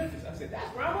aunt in Memphis. I said,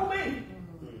 that's where I'm going to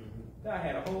be. I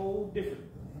had a whole different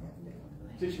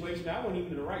situation. I wasn't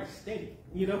even in the right state.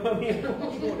 You know what I mean? I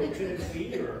was going to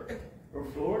Tennessee or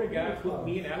Florida. God put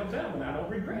me in Alabama and I don't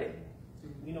regret it.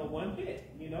 You know, one bit,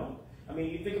 you know. I mean,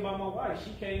 you think about my wife.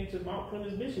 She came to Mount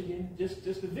Clemens, Michigan, just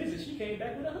to visit. She came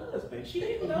back with her husband. She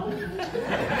didn't know. She didn't know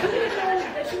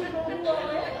that she was going to do all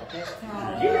that.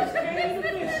 She just came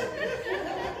to visit.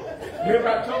 Remember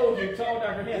I told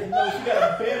Dr. Hanson, no, she got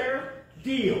a better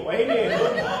deal. Amen.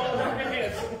 Dr.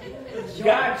 Hanson.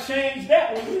 God changed that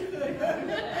one.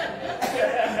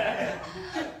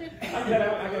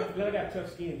 I got tough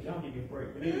skin. Don't give me a break.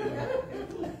 But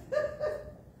anyway.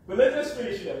 But let's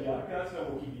finish it up, y'all. God's not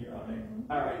going to keep you here all day.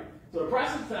 All right. So the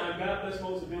process of time, God blessed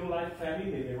Moses to build a life,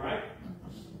 family, living, right?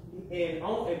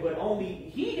 But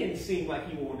only he didn't seem like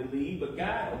he wanted to leave, but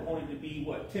God wanted to be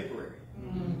what? Temporary.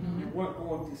 You weren't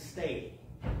going to stay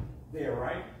there,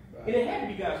 right? And it had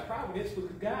to be God's providence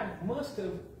because God must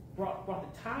have brought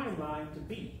the timeline to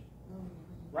be.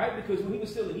 Right? Because when he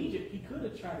was still in Egypt, he could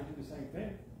have tried to do the same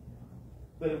thing.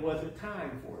 But it wasn't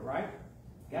time for it, right?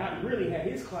 God really had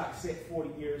his clock set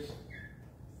 40 years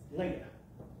later.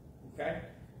 Okay?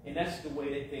 And that's the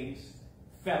way that things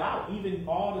fell out. Even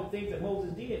all the things that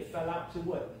Moses did fell out to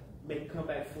what? Make him come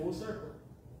back full circle.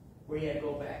 Where he had to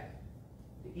go back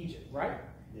to Egypt, right?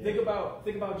 Yeah. Think about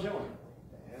Jonah.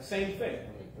 Same thing.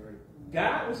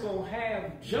 God was going to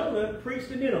have Jonah preach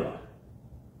to Nineveh.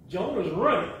 Jonah's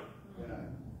running.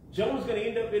 Jonah's going to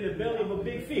end up in the belly of a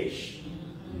big fish.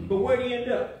 But where did he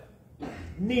end up?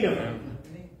 Nineveh.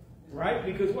 Right?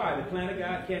 Because why? The plan of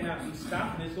God cannot be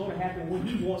stopped, and it's going to happen when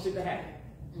he wants it to happen.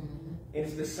 And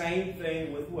it's the same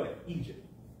thing with what? Egypt.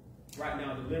 Right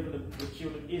now, delivering the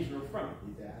children of Israel from it.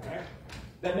 Right?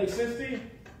 That makes sense to you?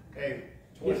 Hey,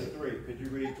 23. Yes. Could you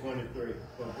read 23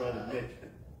 for Brother Mitchell?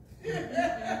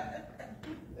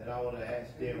 And I want to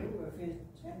ask them.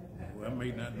 Well, I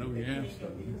may not know the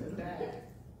answer.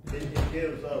 It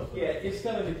gives us. Yeah, it's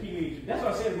telling the king of Egypt. That's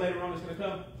what I said later on it's going to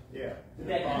come. Yeah.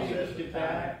 That king of Egypt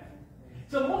died.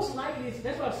 So most likely,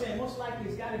 that's what I'm saying, most likely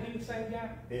it's got to be the same guy.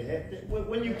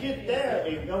 When you get there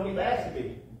and go back,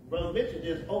 Brother Mitchell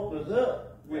just opens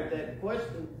up with that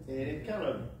question, and it kind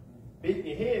of beat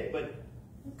your head, but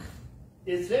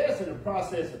it says in the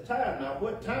process of time. Now,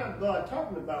 what time God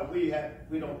talking about, we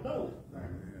don't know.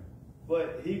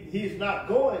 But he's not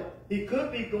going, he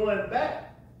could be going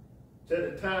back to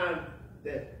the time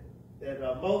that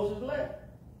Moses left.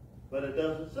 But it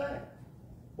doesn't say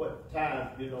what time,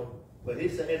 But he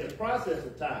said in the process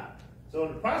of time. So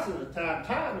in the process of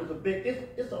time is a big,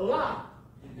 it's a lot.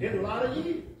 It's a lot of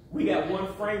years. We got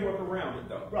one framework around it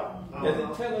though. Right. It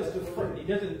doesn't tell us it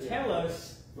doesn't tell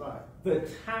us the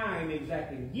time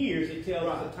exactly in years. It tells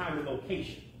us the time and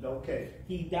location. Okay.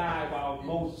 He died while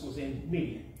Moses was in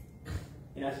Midian.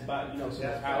 And that's about, so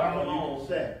that's however long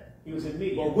he was in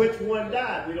Midian. But which one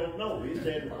died, we don't know. He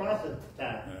said in the process of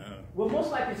time. Well,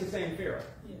 most likely it's the same Pharaoh.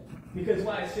 Yeah. Because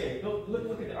why I said,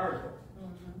 look at the article.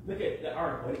 Look at the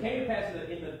article. It came to pass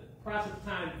in the process of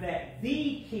time that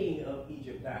the king of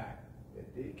Egypt died.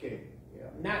 The king, yeah.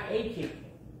 Not a king.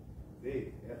 The,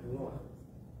 that's one.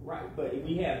 Right, but if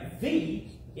we have the,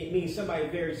 it means somebody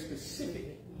very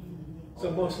specific.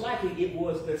 So most likely it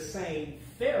was the same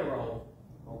Pharaoh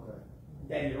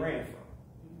that he ran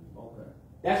from. Okay.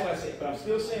 That's what I said, but I'm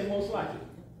still saying most likely.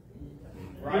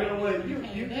 Right? You know what?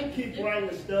 You keep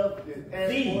writing stuff that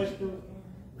asks questions.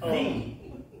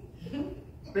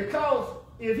 Because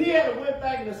if he had went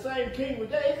back in the same kingdom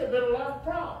today, it could have been a lot of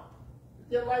problems.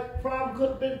 Just like the problem could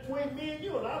have been between me and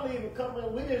you, and I'll even come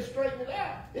in, we didn't straighten it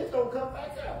out. It's gonna come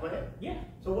back out, man. Yeah.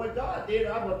 So what God did,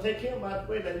 I'm gonna take him out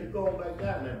the way, then you going back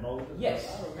down there, Moses. Yes.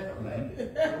 I don't remember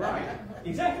that. Right.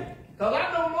 Exactly. Because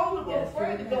I know Moses was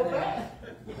afraid to go back.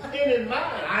 In his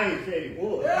mind, I ain't said he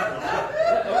would. Now,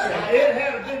 it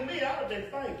had been me, I would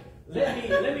have been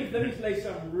thinking. Let me lay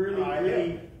something really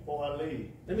before I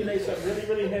leave. Let me lay something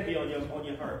really heavy on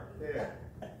your heart. Yeah.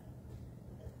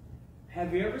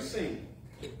 Have you ever seen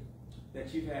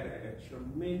that you've had a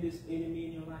tremendous enemy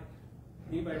in your life?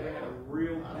 Anybody ever had a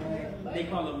real bad, they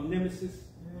call them nemesis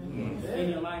in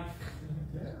your life,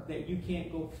 that you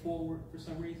can't go forward for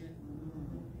some reason?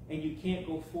 And you can't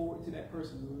go forward till that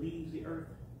person leaves the earth?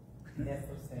 That's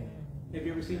so sad. Have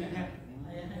you ever seen that happen?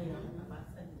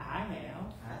 I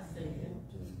have.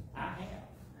 I have.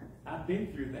 I've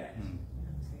been through that.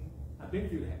 I've been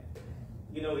through that.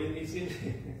 You know, it's in.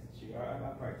 I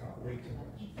probably talk way too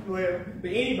much. Well,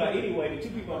 but anyway, the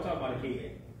two people I'm talking about are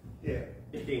dead. Yeah.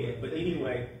 They're dead. But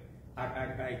anyway,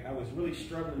 I was really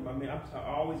struggling. I'm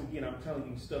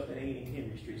telling you stuff that ain't in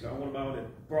Henry Street. So I want about the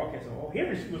broadcast. Oh,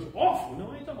 Henry Street was awful.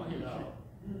 No, I ain't talking about Henry Street.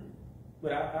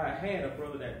 But I had a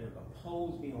brother that would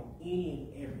oppose me on any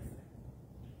and everything.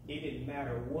 It didn't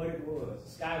matter what it was. The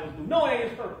sky was blue. No, it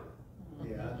ain't purple.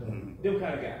 Yeah, I know. Them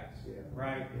kind of guys. Yeah.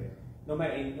 Right? Yeah. No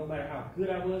matter how good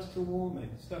I was to him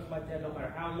and stuff like that, no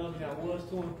matter how loving I was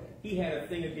to him, he had a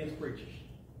thing against preachers.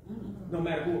 No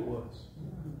matter who it was.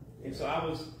 And so I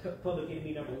was public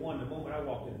enemy number one the moment I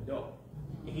walked in the door.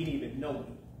 And he didn't even know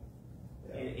me.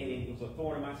 Yeah. And it was a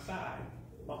thorn in my side,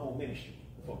 my whole ministry,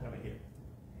 before coming here.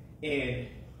 And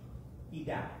he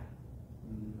died.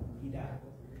 He died.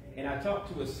 And I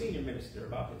talked to a senior minister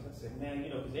about this. I said, man,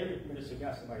 because every minister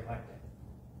got somebody like that.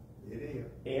 It is.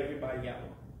 Everybody got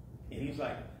one. And he's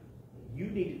like, you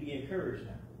need to be encouraged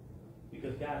now.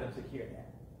 Because God will take care of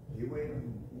that. He will.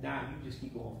 Now you just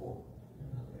keep going forward.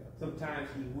 Sometimes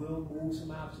he will move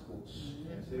some obstacles.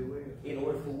 Yes, he will. In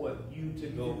order for what? You to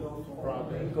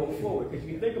go forward. Because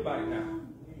if you think about it now,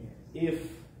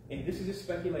 and this is just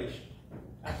speculation,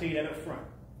 I tell you that up front.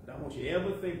 I don't want you to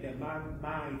ever think that my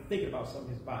mind thinking about something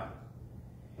in his Bible.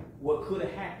 What could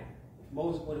have happened if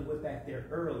Moses would have went back there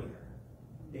earlier?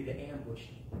 They'd have ambushed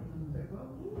him.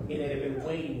 And they'd have been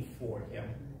waiting for him.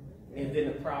 And then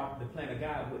the plan of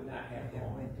God would not have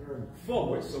gone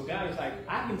forward. So God is like,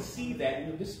 I can see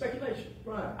that. This is speculation.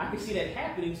 Right. I can see that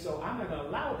happening, so I'm not going to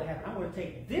allow it to happen. I'm going to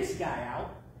take this guy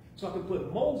out so I can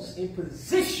put Moses in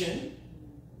position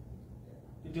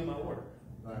to do my work.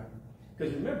 Right.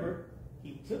 Because remember,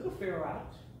 he took a Pharaoh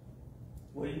out.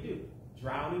 What did he do?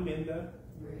 Drown him in the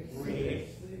Red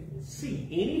Sea.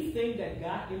 Anything that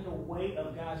got in the way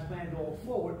of God's plan going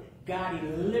forward, God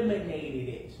eliminated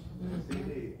it.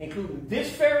 Including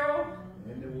this Pharaoh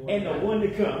and the one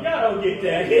to come. Y'all don't get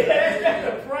that.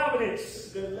 That's the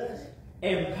providence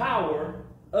and power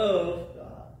of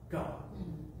God.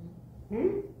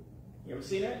 You ever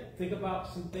see that? Think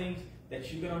about some things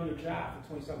that you've been on your job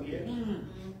for 20-something years.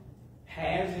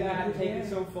 Has God taken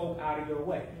some folk out of your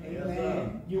way?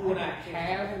 Amen. You would not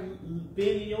have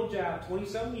been in your job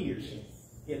 20-something years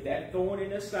if that thorn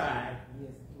in the side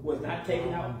was not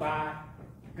taken out by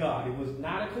God. It was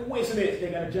not a coincidence they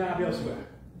got a job elsewhere.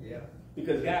 Yeah.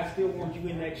 Because God still wants you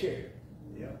in that chair.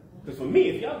 Yeah. Because for me,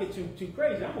 if y'all get too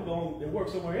crazy, I'm going to go home and work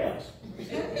somewhere else.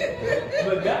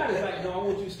 But God is like, no, I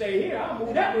want you to stay here. I'll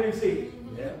move that way and see.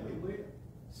 Yeah, we will.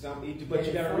 But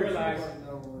you got to realize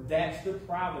that's the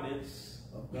providence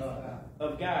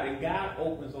of God. And God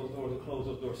opens those doors and closes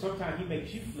those doors. Sometimes he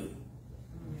makes you flee.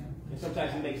 And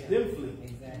sometimes he makes them flee.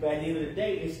 Exactly. But at the end of the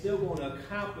day, it's still going to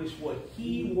accomplish what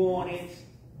he wanted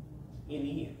in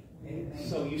the end. Amen.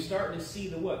 So you're starting to see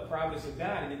the providence of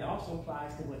God, and it also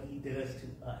applies to what he does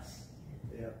to us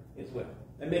as well.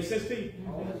 That makes sense to you?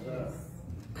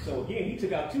 So again, he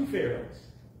took out 2 pharaohs.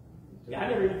 I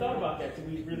never even thought about that until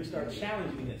we really started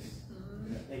challenging this.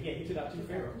 Again, he took out 2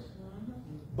 pharaohs.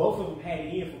 Both of them had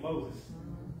it in for Moses.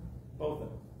 Both of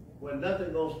them. Well,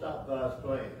 nothing gonna stop God's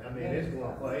plan. I mean, it's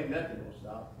going to ain't nothing gonna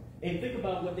stop. And think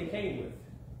about what they came with.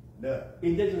 No.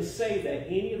 It doesn't say that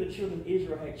any of the children of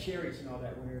Israel had chariots and all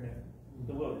that when they were in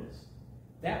the wilderness.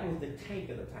 That was the tank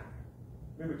of the time.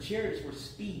 Remember, chariots were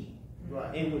speed.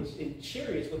 Right. And in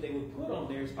chariots, what they would put on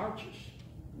there is archers.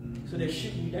 So they're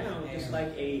shooting you down just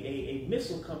like a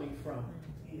missile coming from,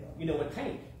 a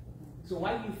tank. So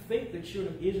why do you think the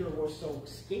children of Israel were so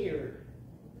scared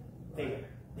there?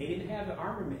 They didn't have the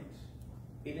armament.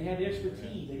 They didn't have the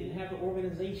expertise. They didn't have the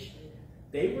organization.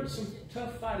 They were some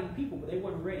tough fighting people, but they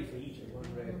weren't ready for Egypt.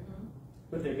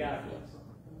 But their God was.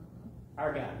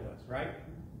 Our God was, right?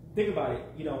 Think about it.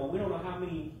 We don't know how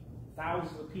many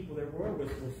thousands of people there were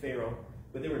with Pharaoh,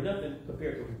 but there were nothing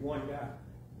compared to one God.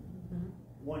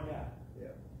 One God. Yeah.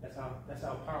 That's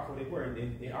how powerful they were.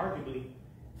 And arguably,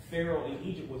 Pharaoh in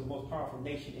Egypt was the most powerful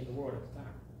nation in the world at the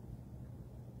time.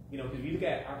 Because if you look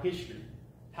at our history,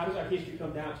 how does our history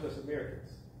come down to us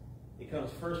Americans? It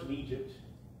comes first from Egypt,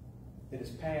 then it's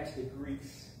passed to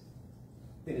Greece,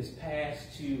 then it's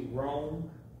passed to Rome,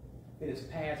 then it's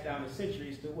passed down the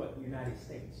centuries to what? The United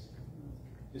States.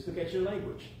 Just look at your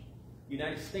language.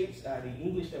 United States, the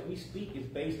English that we speak is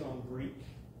based on Greek.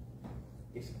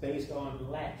 It's based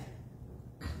on Latin.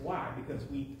 Why? Because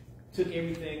we took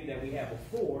everything that we had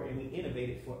before and we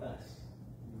innovated for us.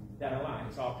 Down the line,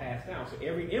 it's all passed down. So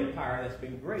every empire that's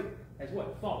been great has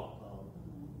what? Fallen.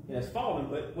 It has fallen,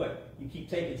 but what? You keep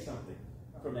taking something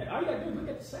from that. All you gotta do is look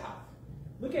at the South.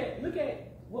 Look at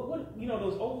what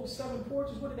those old southern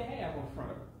porches, what did they have on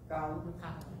front of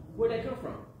them? Where'd they come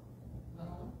from?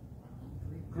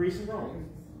 Greece and Rome.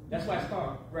 That's why it's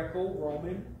called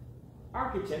Greco-Roman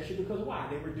architecture, because why?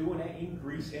 They were doing that in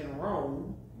Greece and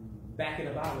Rome back in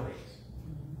the Bible days.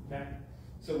 Okay?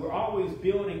 So we're always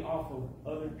building off of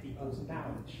other people's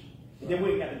knowledge. And then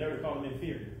we got the nerve to call them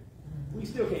inferior. We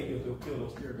still can't build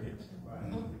those pyramids.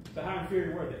 So how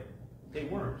inferior were they? They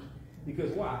weren't.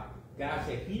 Because why? God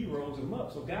said he rose them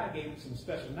up. So God gave them some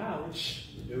special knowledge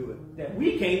To do it. that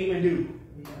we can't even do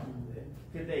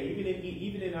today.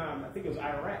 Even in I think it was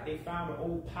Iraq, they found an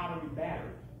old pottery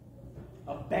battery.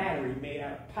 A battery made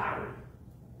out of pottery.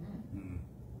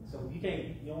 So you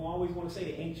don't always want to say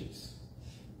the ancients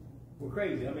were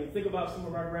crazy. I mean, think about some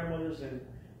of our grandmothers and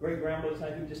great grandmothers, how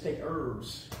you just take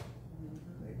herbs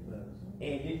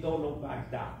and didn't go nobody's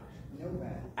doctor.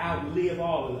 Nobody. Outlive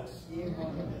all of us.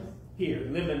 Here,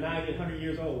 living 90, 100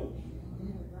 years old.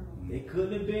 They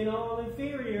couldn't have been all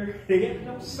inferior. They had to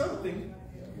know something.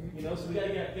 So we got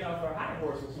to get off our high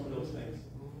horse with some of those things.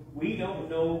 We don't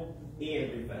know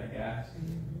everything, guys.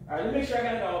 All right, let me make sure I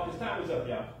got it all, because time is up,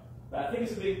 y'all. But I think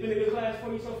it's been a good class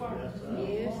for you so far.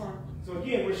 Yes. So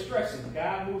again, we're stressing.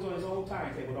 God moves on his own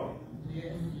timetable, don't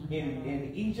he?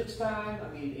 In Egypt's time,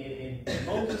 in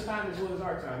Moses' time as well as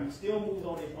our time, he still moves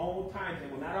on his own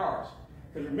timetable, not ours.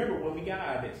 Because remember what we got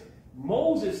out of this.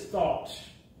 Moses thought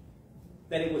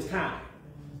that it was time.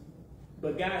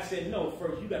 But God said, no,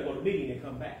 first you got to go to Midian and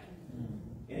come back.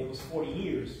 And it was 40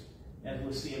 years, as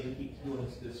we'll see as we keep doing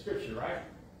the scripture, right?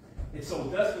 And so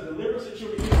thus the deliverance of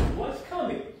children of Israel was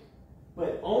coming,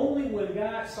 but only when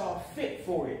God saw fit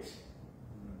for it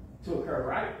to occur,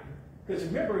 right? Because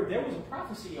remember, there was a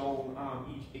prophecy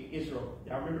on Israel.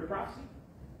 Y'all remember the prophecy?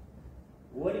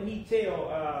 What did he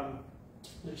tell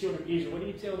the children of Israel? What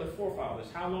did he tell their forefathers?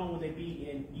 How long would they be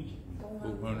in Egypt?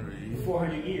 400 years.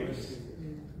 400 years.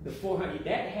 The 400,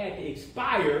 that had to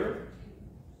expire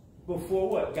before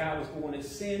what? God was going to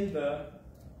send the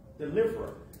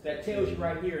deliverer. That tells you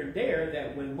right here and there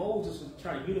that when Moses was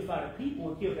trying to unify the people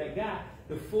and kill that guy,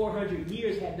 the 400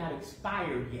 years had not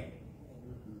expired yet.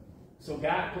 So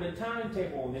God put a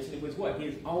timetable on this, and it was what?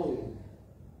 His own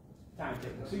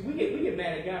timetable. See, we get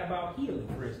mad at God about healing,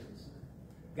 for instance.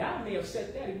 God may have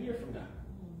said that a year from now.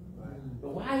 But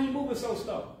why are he moving so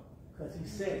slow? Because he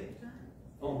said it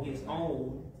on his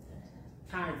own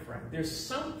time frame. There's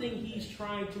something he's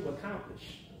trying to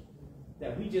accomplish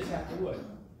that we just have to what?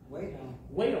 Wait on.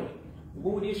 Wait on it. The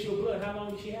woman with the issue of blood, how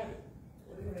long did she have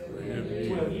it?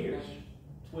 12 years.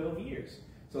 12 years.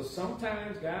 So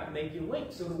sometimes God make you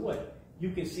wait so that what?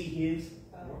 You can see his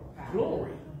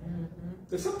glory.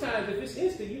 Because sometimes if it's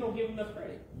instant, you don't give him enough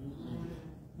credit.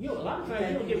 A lot of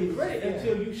times you don't give him credit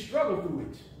until you struggle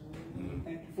through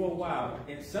it for a while.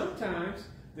 And sometimes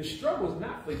the struggle is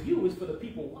not for you, it's for the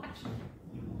people watching you.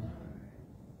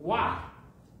 Why?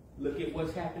 Look at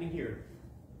what's happening here.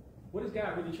 What is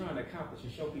God really trying to accomplish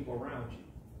and show people around you?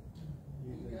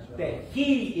 That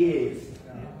he is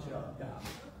God.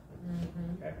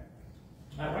 Okay?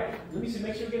 All right. Let me see.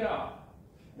 Make sure we get it all.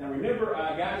 Now remember,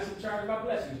 God is in charge of our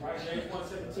blessings, right? James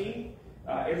 1:17.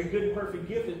 Every good and perfect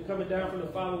gift is coming down from the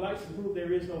Father of lights, in whom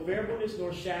there is no variableness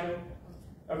nor shadow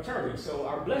of turning. So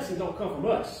our blessings don't come from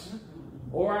us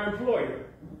or our employer.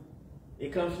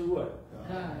 It comes from what?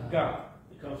 God.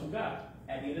 It comes from God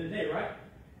at the end of the day, right?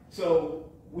 So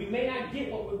we may not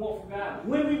get what we want from God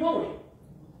when we want it,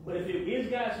 but if it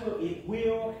is God's will, it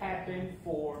will happen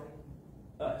for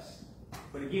us.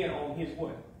 But again, on His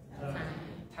what?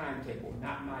 Timetable,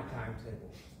 not my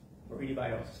timetable or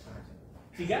anybody else's timetable.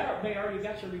 See, God may already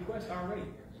got your request already.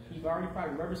 You've already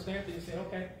probably rubber stamped it and said,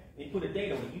 okay, they put a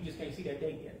date on it. You just can't see that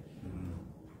date yet.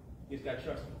 You just got to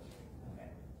trust Him. Okay.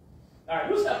 All right,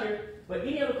 we'll stop here. But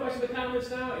any other questions or comments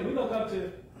now? And we're going to come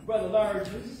to Brother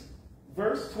Large's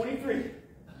verse 23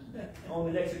 on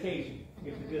the next occasion,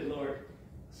 if the good Lord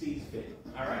sees fit.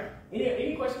 All right?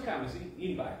 Any questions or comments?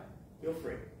 Anybody? Feel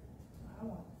free. I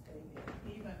want to say that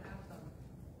even after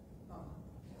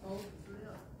Moses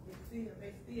left,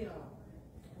 they still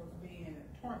was being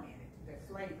tormented, that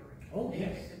slavery. Oh,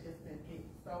 yes. It had just been getting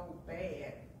so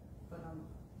bad for them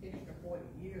extra 40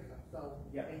 years or so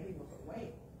that he was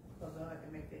away. So God had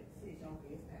to make that decision,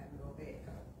 okay, it's time to go back.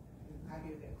 I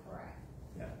hear that cry.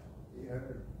 Yeah. Yeah.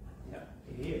 Yeah,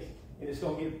 it is. And it's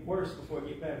going to get worse before it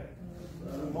gets better.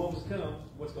 When Moses comes,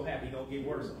 what's going to happen? It's going to get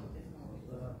worse.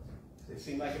 It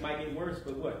seems like it might get worse,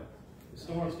 but what? The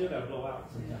storm still got to blow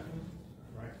out sometime.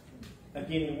 Right?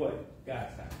 Again, in what?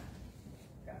 God's time.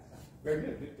 God's time. Very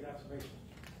good. Good observation.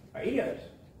 All right, any others?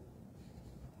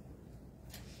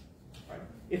 All right.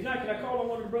 If not, can I call on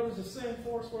one of the brothers to sing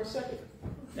for us for a second?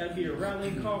 That'd be a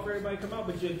rallying call for everybody to come out.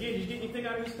 But again, did you get anything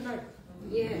out of this tonight?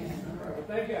 Yes. All right. Well,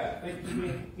 thank God. Thank you for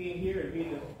being here and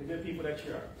being the good people that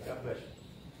you are. God bless you.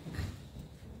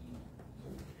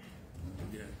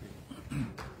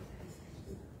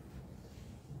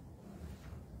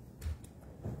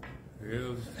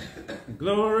 Yes.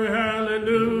 Glory,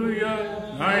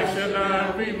 hallelujah, I shall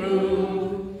not be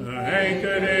moved.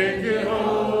 Anchored in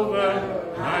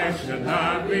Jehovah, I shall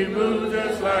not be moved.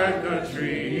 Just like a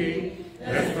tree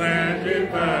that's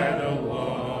planted by the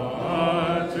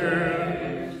water,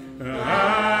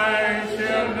 I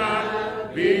shall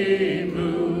not be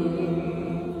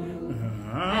moved.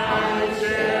 I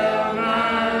shall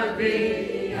not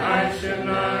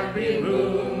be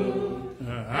moved.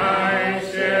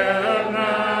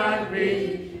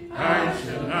 I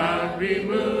shall not be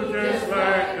moved, just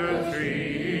like a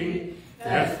tree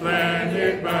that's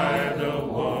planted by the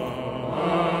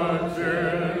water.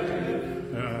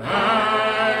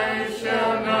 I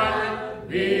shall not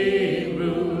be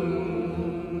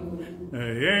moved.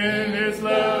 In His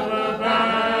love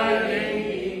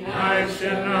abiding, I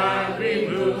shall not be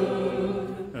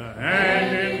moved.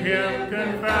 And in Him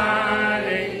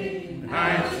confiding,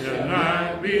 I shall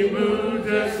not be moved,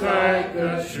 just like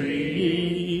a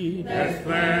tree that's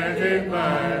planted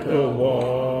by the waters.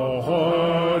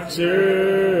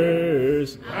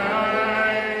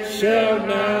 I shall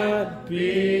not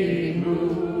be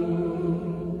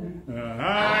moved.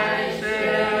 I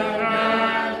shall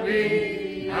not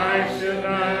be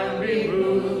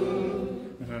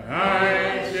moved.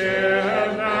 I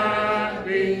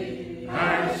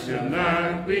shall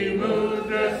not be moved,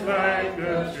 just like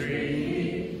a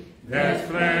tree that's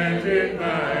planted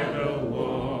by the water.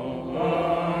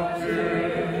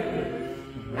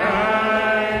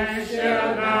 I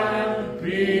shall not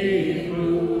be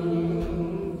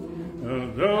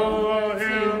moved. Though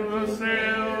hell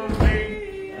assails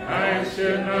me, I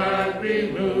shall not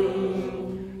be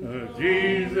moved.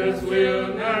 Jesus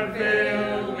will not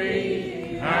fail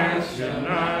me. I shall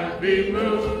not be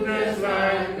moved, just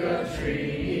like a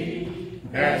tree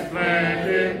that's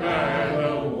planted by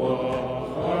the water.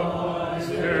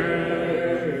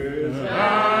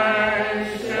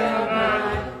 I shall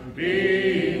not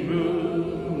be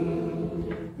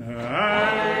moved.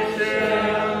 I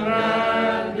shall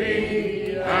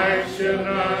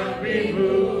not be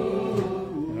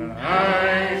moved.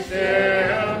 I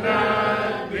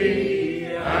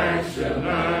shall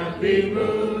not be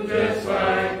moved, just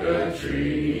like a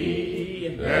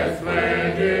tree that's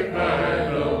planted by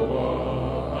the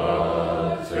water.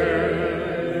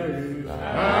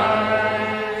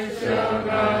 I shall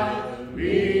not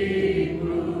be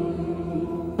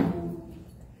moved.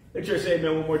 Let church say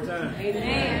amen one more time.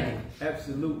 Amen.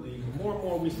 Absolutely. The more and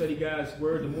more we study God's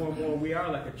word, the more and more we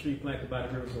are like a tree planted by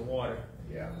the rivers of water.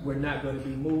 Yeah. We're not going to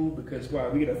be moved because why?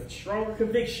 We get a stronger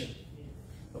conviction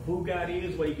of who God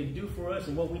is, what He can do for us,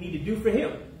 and what we need to do for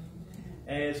Him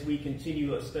as we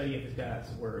continue a study of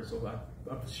God's word. So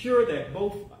I'm sure that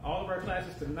all of our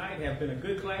classes tonight have been a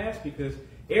good class because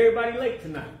everybody late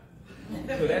tonight.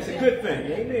 So that's a good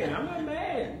thing. Amen. I'm not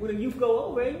mad when the youth go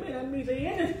over. Amen. That means they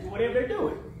end whatever they're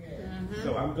doing.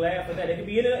 So I'm glad for that. It could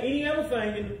be any other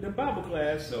thing in the Bible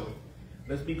class. So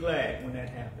let's be glad when that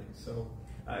happens. So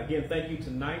Again, thank you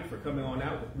tonight for coming on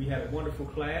out. We had a wonderful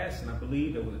class, and I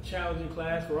believe it was a challenging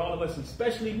class for all of us,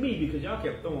 especially me, because y'all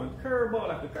kept throwing curveball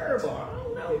after curveball. I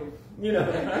don't know. You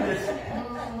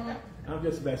know, I'm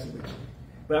just messing with you.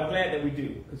 But I'm glad that we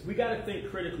do, because we got to think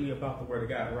critically about the Word of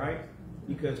God, right?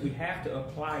 Because we have to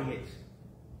apply it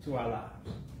to our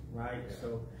lives, right?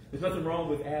 So there's nothing wrong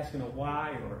with asking a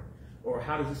why or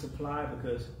how does this apply,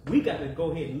 because we got to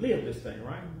go ahead and live this thing,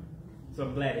 right? So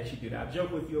I'm glad that you do that. I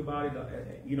joke with you about it,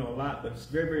 a lot, but it's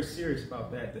very, very serious about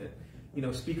that,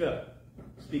 speak up.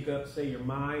 Speak up, say your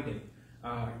mind, and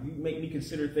you make me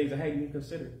consider things I hadn't even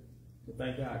considered. So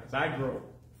thank God, because I grow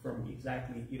from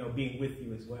exactly, being with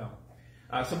you as well.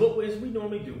 So what as we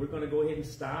normally do, we're going to go ahead and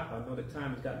stop. I know the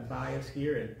time has gotten by us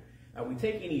here, and we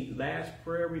take any last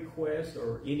prayer requests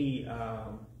or any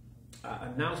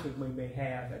announcement we may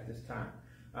have at this time.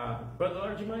 Brother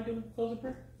Lord, do you mind doing closing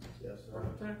prayer? Yes,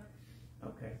 sir.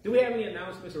 Okay. Do we have any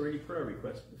announcements or any prayer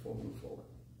requests before we move forward?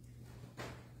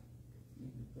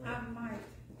 I might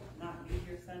not be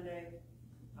here Sunday.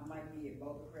 I might be at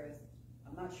Boulder Crest.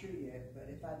 I'm not sure yet, but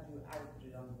if I do, I will put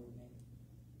it on Google Meet.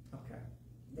 Okay.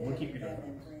 We'll keep you Dad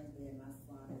informed. and friends, and my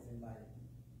son is invited.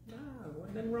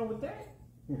 Nothing wrong with that.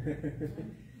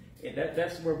 Yeah,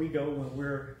 that's where we go when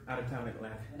we're out of town in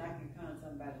Atlanta. And I can find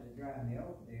somebody to drive me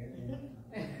over there.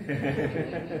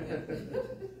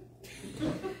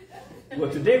 Well,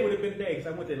 today would have been the day because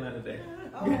I went to Atlanta today.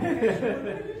 Oh,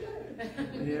 okay.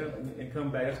 Yeah, and come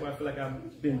back. That's why I feel like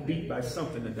I've been beat by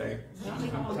something today.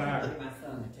 I'm tired. My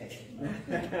son to take him.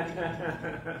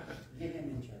 Get him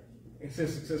in church. And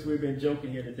since we've been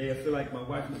joking here today, I feel like my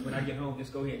wife, when I get home,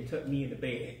 just go ahead and tuck me in the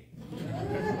bed.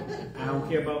 I don't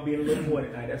care about being a little more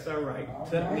tonight. That's all right.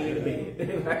 Tuck me in the bed.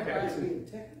 Nice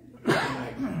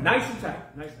and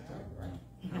tight. Nice and tight.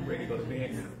 I'm ready to go to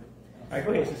bed now. All right,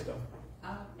 go ahead, Cisco.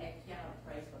 I'll ask y'all to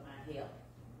pray for my health.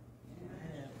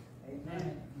 Amen.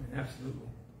 Absolutely.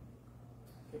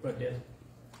 Hey, Brother Des.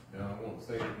 And I want to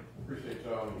say, appreciate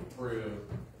y'all in your prayers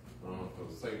for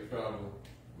the safe travel.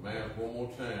 Man, one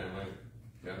more time,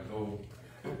 I got to go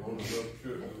on another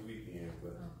trip this weekend,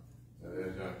 but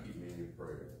as y'all keep me in your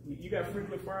prayers. You got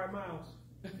frequent flyer miles.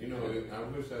 I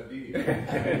wish I did.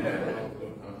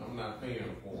 I'm not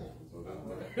paying for them, so that's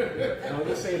why. I'll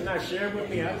just say, if not sharing with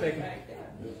me, I'll take it.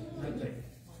 I'll take it.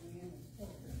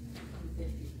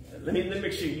 Let me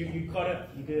make sure you caught up.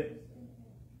 You good?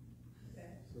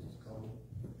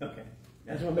 Okay.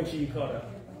 I just want to make sure you caught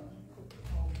up.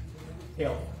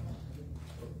 Health.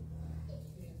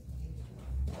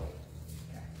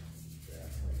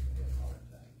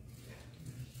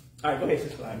 All right, go ahead,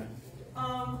 Sister Lyman.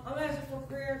 I'm asking for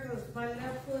prayer because my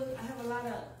left foot, I have a lot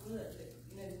of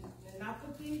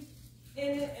neuropathy in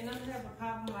it, and I'm having a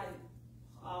problem like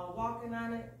walking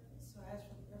on it. So I ask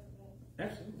for prayer for that.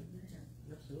 Absolutely.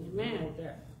 Absolutely. Amen. Nothing wrong with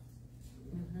that.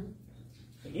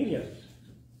 Any others?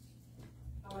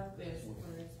 I like this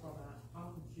prayer for my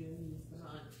Uncle Julius and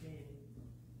Aunt Jenny.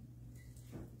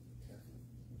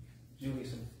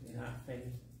 Julius and Aunt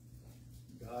Fanny.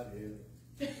 God is.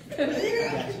 I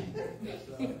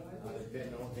depend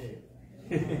on him.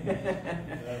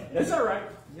 That's all right.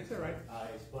 That's all right. I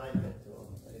explained that to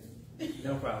him.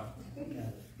 No problem.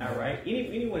 All right.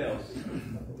 Anyone else?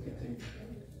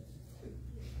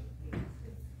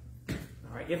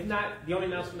 All right. If not, the only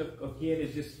announcement again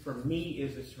is just for me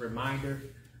is just a reminder.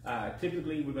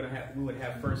 Typically, we would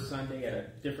have first Sunday at a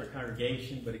different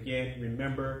congregation, but again,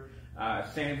 remember,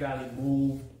 Sand Valley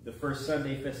moved the first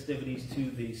Sunday festivities to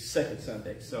the second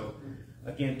Sunday. So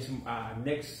again,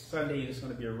 next Sunday is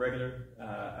going to be a regular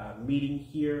meeting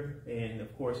here, and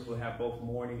of course, we'll have both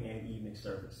morning and evening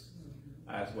service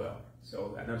as well.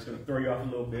 So I know it's going to throw you off a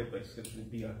little bit, but it's going to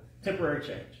be a temporary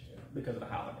change because of the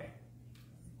holiday.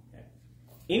 Okay.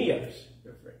 Any others?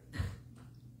 Feel free.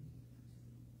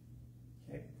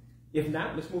 Okay. If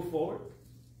not, let's move forward.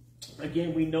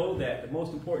 Again, we know that the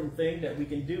most important thing that we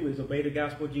can do is obey the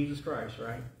gospel of Jesus Christ,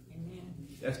 right? Amen.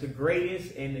 That's the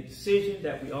greatest and the decision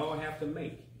that we all have to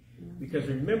make. Because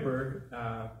remember,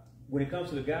 when it comes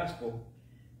to the gospel,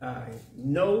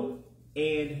 no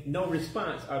and no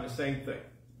response are the same thing.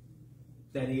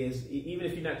 That is, even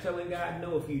if you're not telling God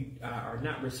no, if you are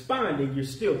not responding, you're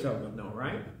still telling them no,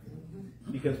 right?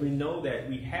 Because we know that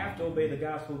we have to obey the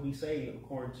gospel to be saved,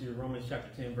 according to Romans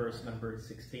chapter 10, verse number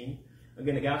 16.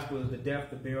 Again, the gospel is the death,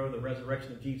 the burial, the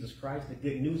resurrection of Jesus Christ, the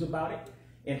good news about it,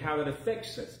 and how it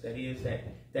affects us. That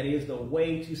is the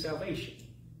way to salvation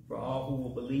for all who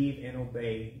will believe and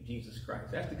obey Jesus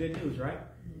Christ. That's the good news, right?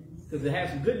 Because to have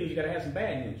some good news, you got to have some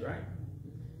bad news, right?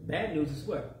 Bad news is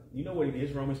what? You know what it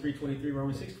is, Romans 3:23,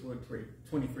 Romans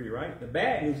 6:23, right? The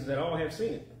bad news is that all have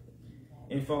sinned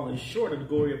and fallen short of the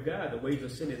glory of God. The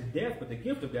wages of sin is death, but the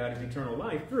gift of God is eternal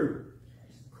life through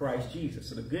Christ Jesus.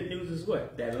 So the good news is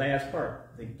what? That last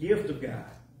part, the gift of God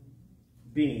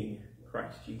being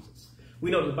Christ Jesus.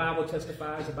 We know the Bible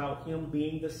testifies about him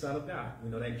being the Son of God. We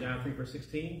know that in John 3, verse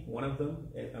 16, one of them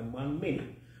among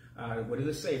many. What does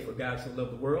it say? For God so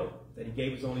loved the world that he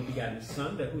gave his only begotten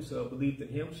Son, that whosoever believed in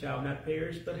him shall not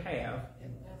perish, but have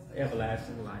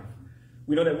everlasting life.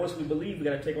 We know that once we believe, we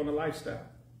got to take on a lifestyle.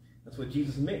 That's what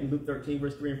Jesus meant in Luke 13,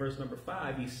 verse 3 and verse number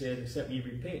 5. He said, except ye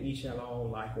repent, ye shall all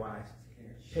likewise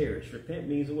perish. Repent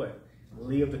means what?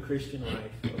 Live the Christian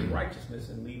life of righteousness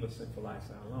and leave a sinful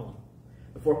lifestyle alone.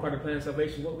 The fourth part of the plan of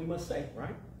salvation, what we must say,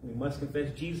 right? We must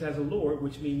confess Jesus as a Lord,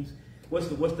 which means, what's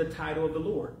the title of the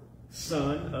Lord?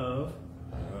 Son of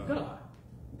God.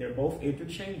 They're both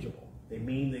interchangeable. They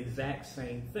mean the exact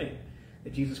same thing.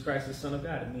 That Jesus Christ is the Son of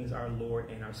God. It means our Lord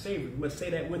and our Savior. We must say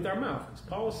that with our mouth. As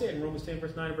Paul said in Romans 10,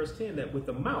 verse 9, verse 10, that with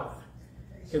the mouth,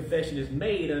 confession is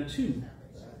made unto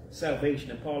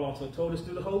salvation. And Paul also told us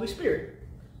through the Holy Spirit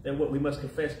that what we must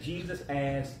confess Jesus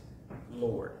as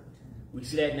Lord. We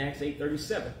see that in Acts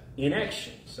 8:37, in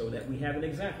action, so that we have an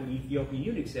example. The Ethiopian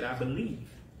eunuch said, I believe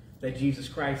that Jesus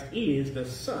Christ is the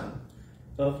Son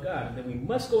of God. And then we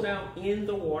must go down in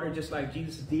the water just like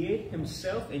Jesus did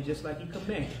himself and just like he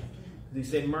commanded. He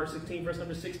said in Mark 16, verse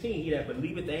number 16, he that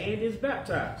believeth and is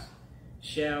baptized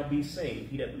shall be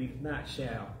saved. He that believeth not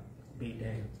shall be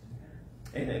damned.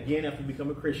 And again, after we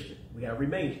become a Christian, we got to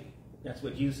remain. That's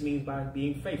what Jesus means by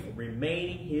being faithful,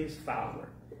 remaining his follower.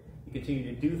 You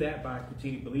continue to do that by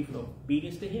continued belief and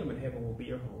obedience to him, and heaven will be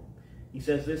your home. He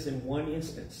says this in one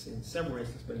instance, in several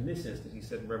instances, but in this instance, he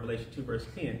said in Revelation 2, verse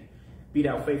 10, be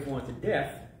thou faithful unto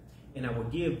death, and I will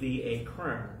give thee a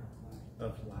crown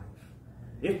of life.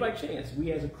 If by chance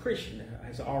we as a Christian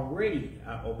has already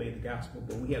obeyed the gospel,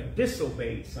 but we have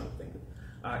disobeyed something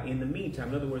in the meantime,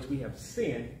 in other words, we have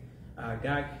sinned,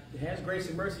 God has grace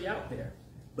and mercy out there,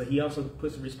 but he also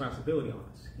puts a responsibility on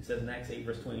us. He says in Acts 8,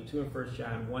 verse 22, and 1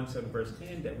 John 1, 7, verse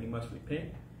 10, that we must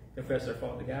repent, confess our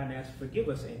fault to God, and ask to forgive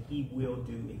us, and he will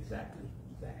do exactly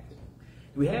that.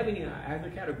 Do we have any either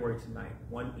category tonight?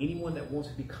 Anyone that wants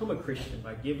to become a Christian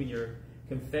by giving your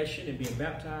confession and being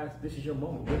baptized, this is your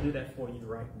moment. We'll do that for you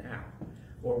right now.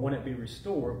 Or want to be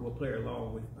restored, we'll pray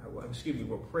along with,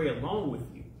 we'll pray along with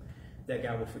you that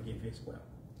God will forgive you as well.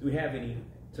 Do we have any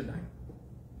tonight?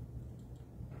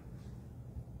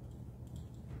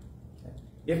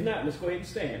 If not, let's go ahead and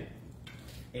stand.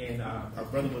 And our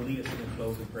brother will lead us in the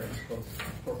closing prayer.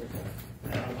 Corporate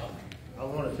prayer. I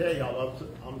want to tell y'all,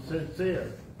 I'm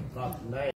sincere about the name.